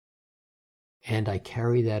 and I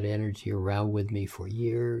carry that energy around with me for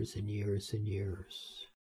years and years and years,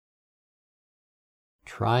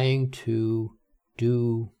 trying to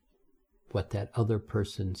do what that other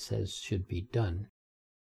person says should be done,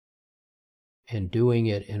 and doing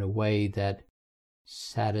it in a way that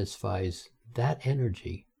satisfies that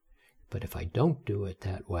energy. But if I don't do it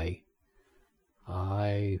that way,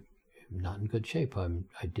 I am not in good shape. I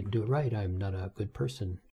didn't do it right. I'm not a good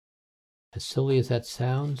person. As silly as that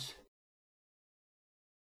sounds,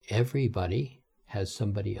 everybody has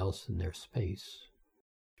somebody else in their space.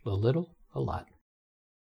 A little, a lot.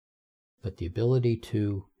 But the ability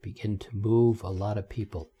to begin to move a lot of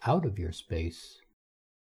people out of your space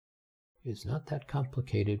is not that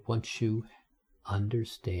complicated once you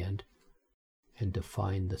understand and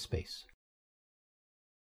define the space.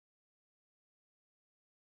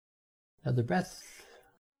 Now the breath,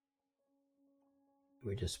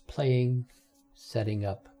 we're just playing, setting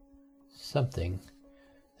up something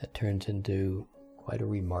that turns into quite a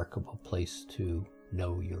remarkable place to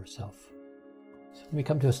know yourself. So when we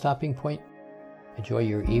come to a stopping point, enjoy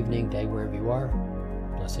your evening, day, wherever you are.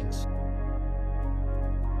 Blessings.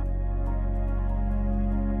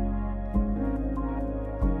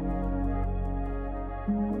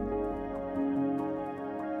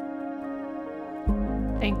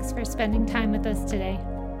 Thanks for spending time with us today.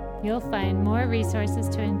 You'll find more resources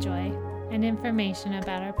to enjoy and information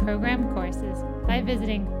about our program courses by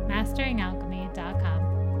visiting masteringalchemy.com.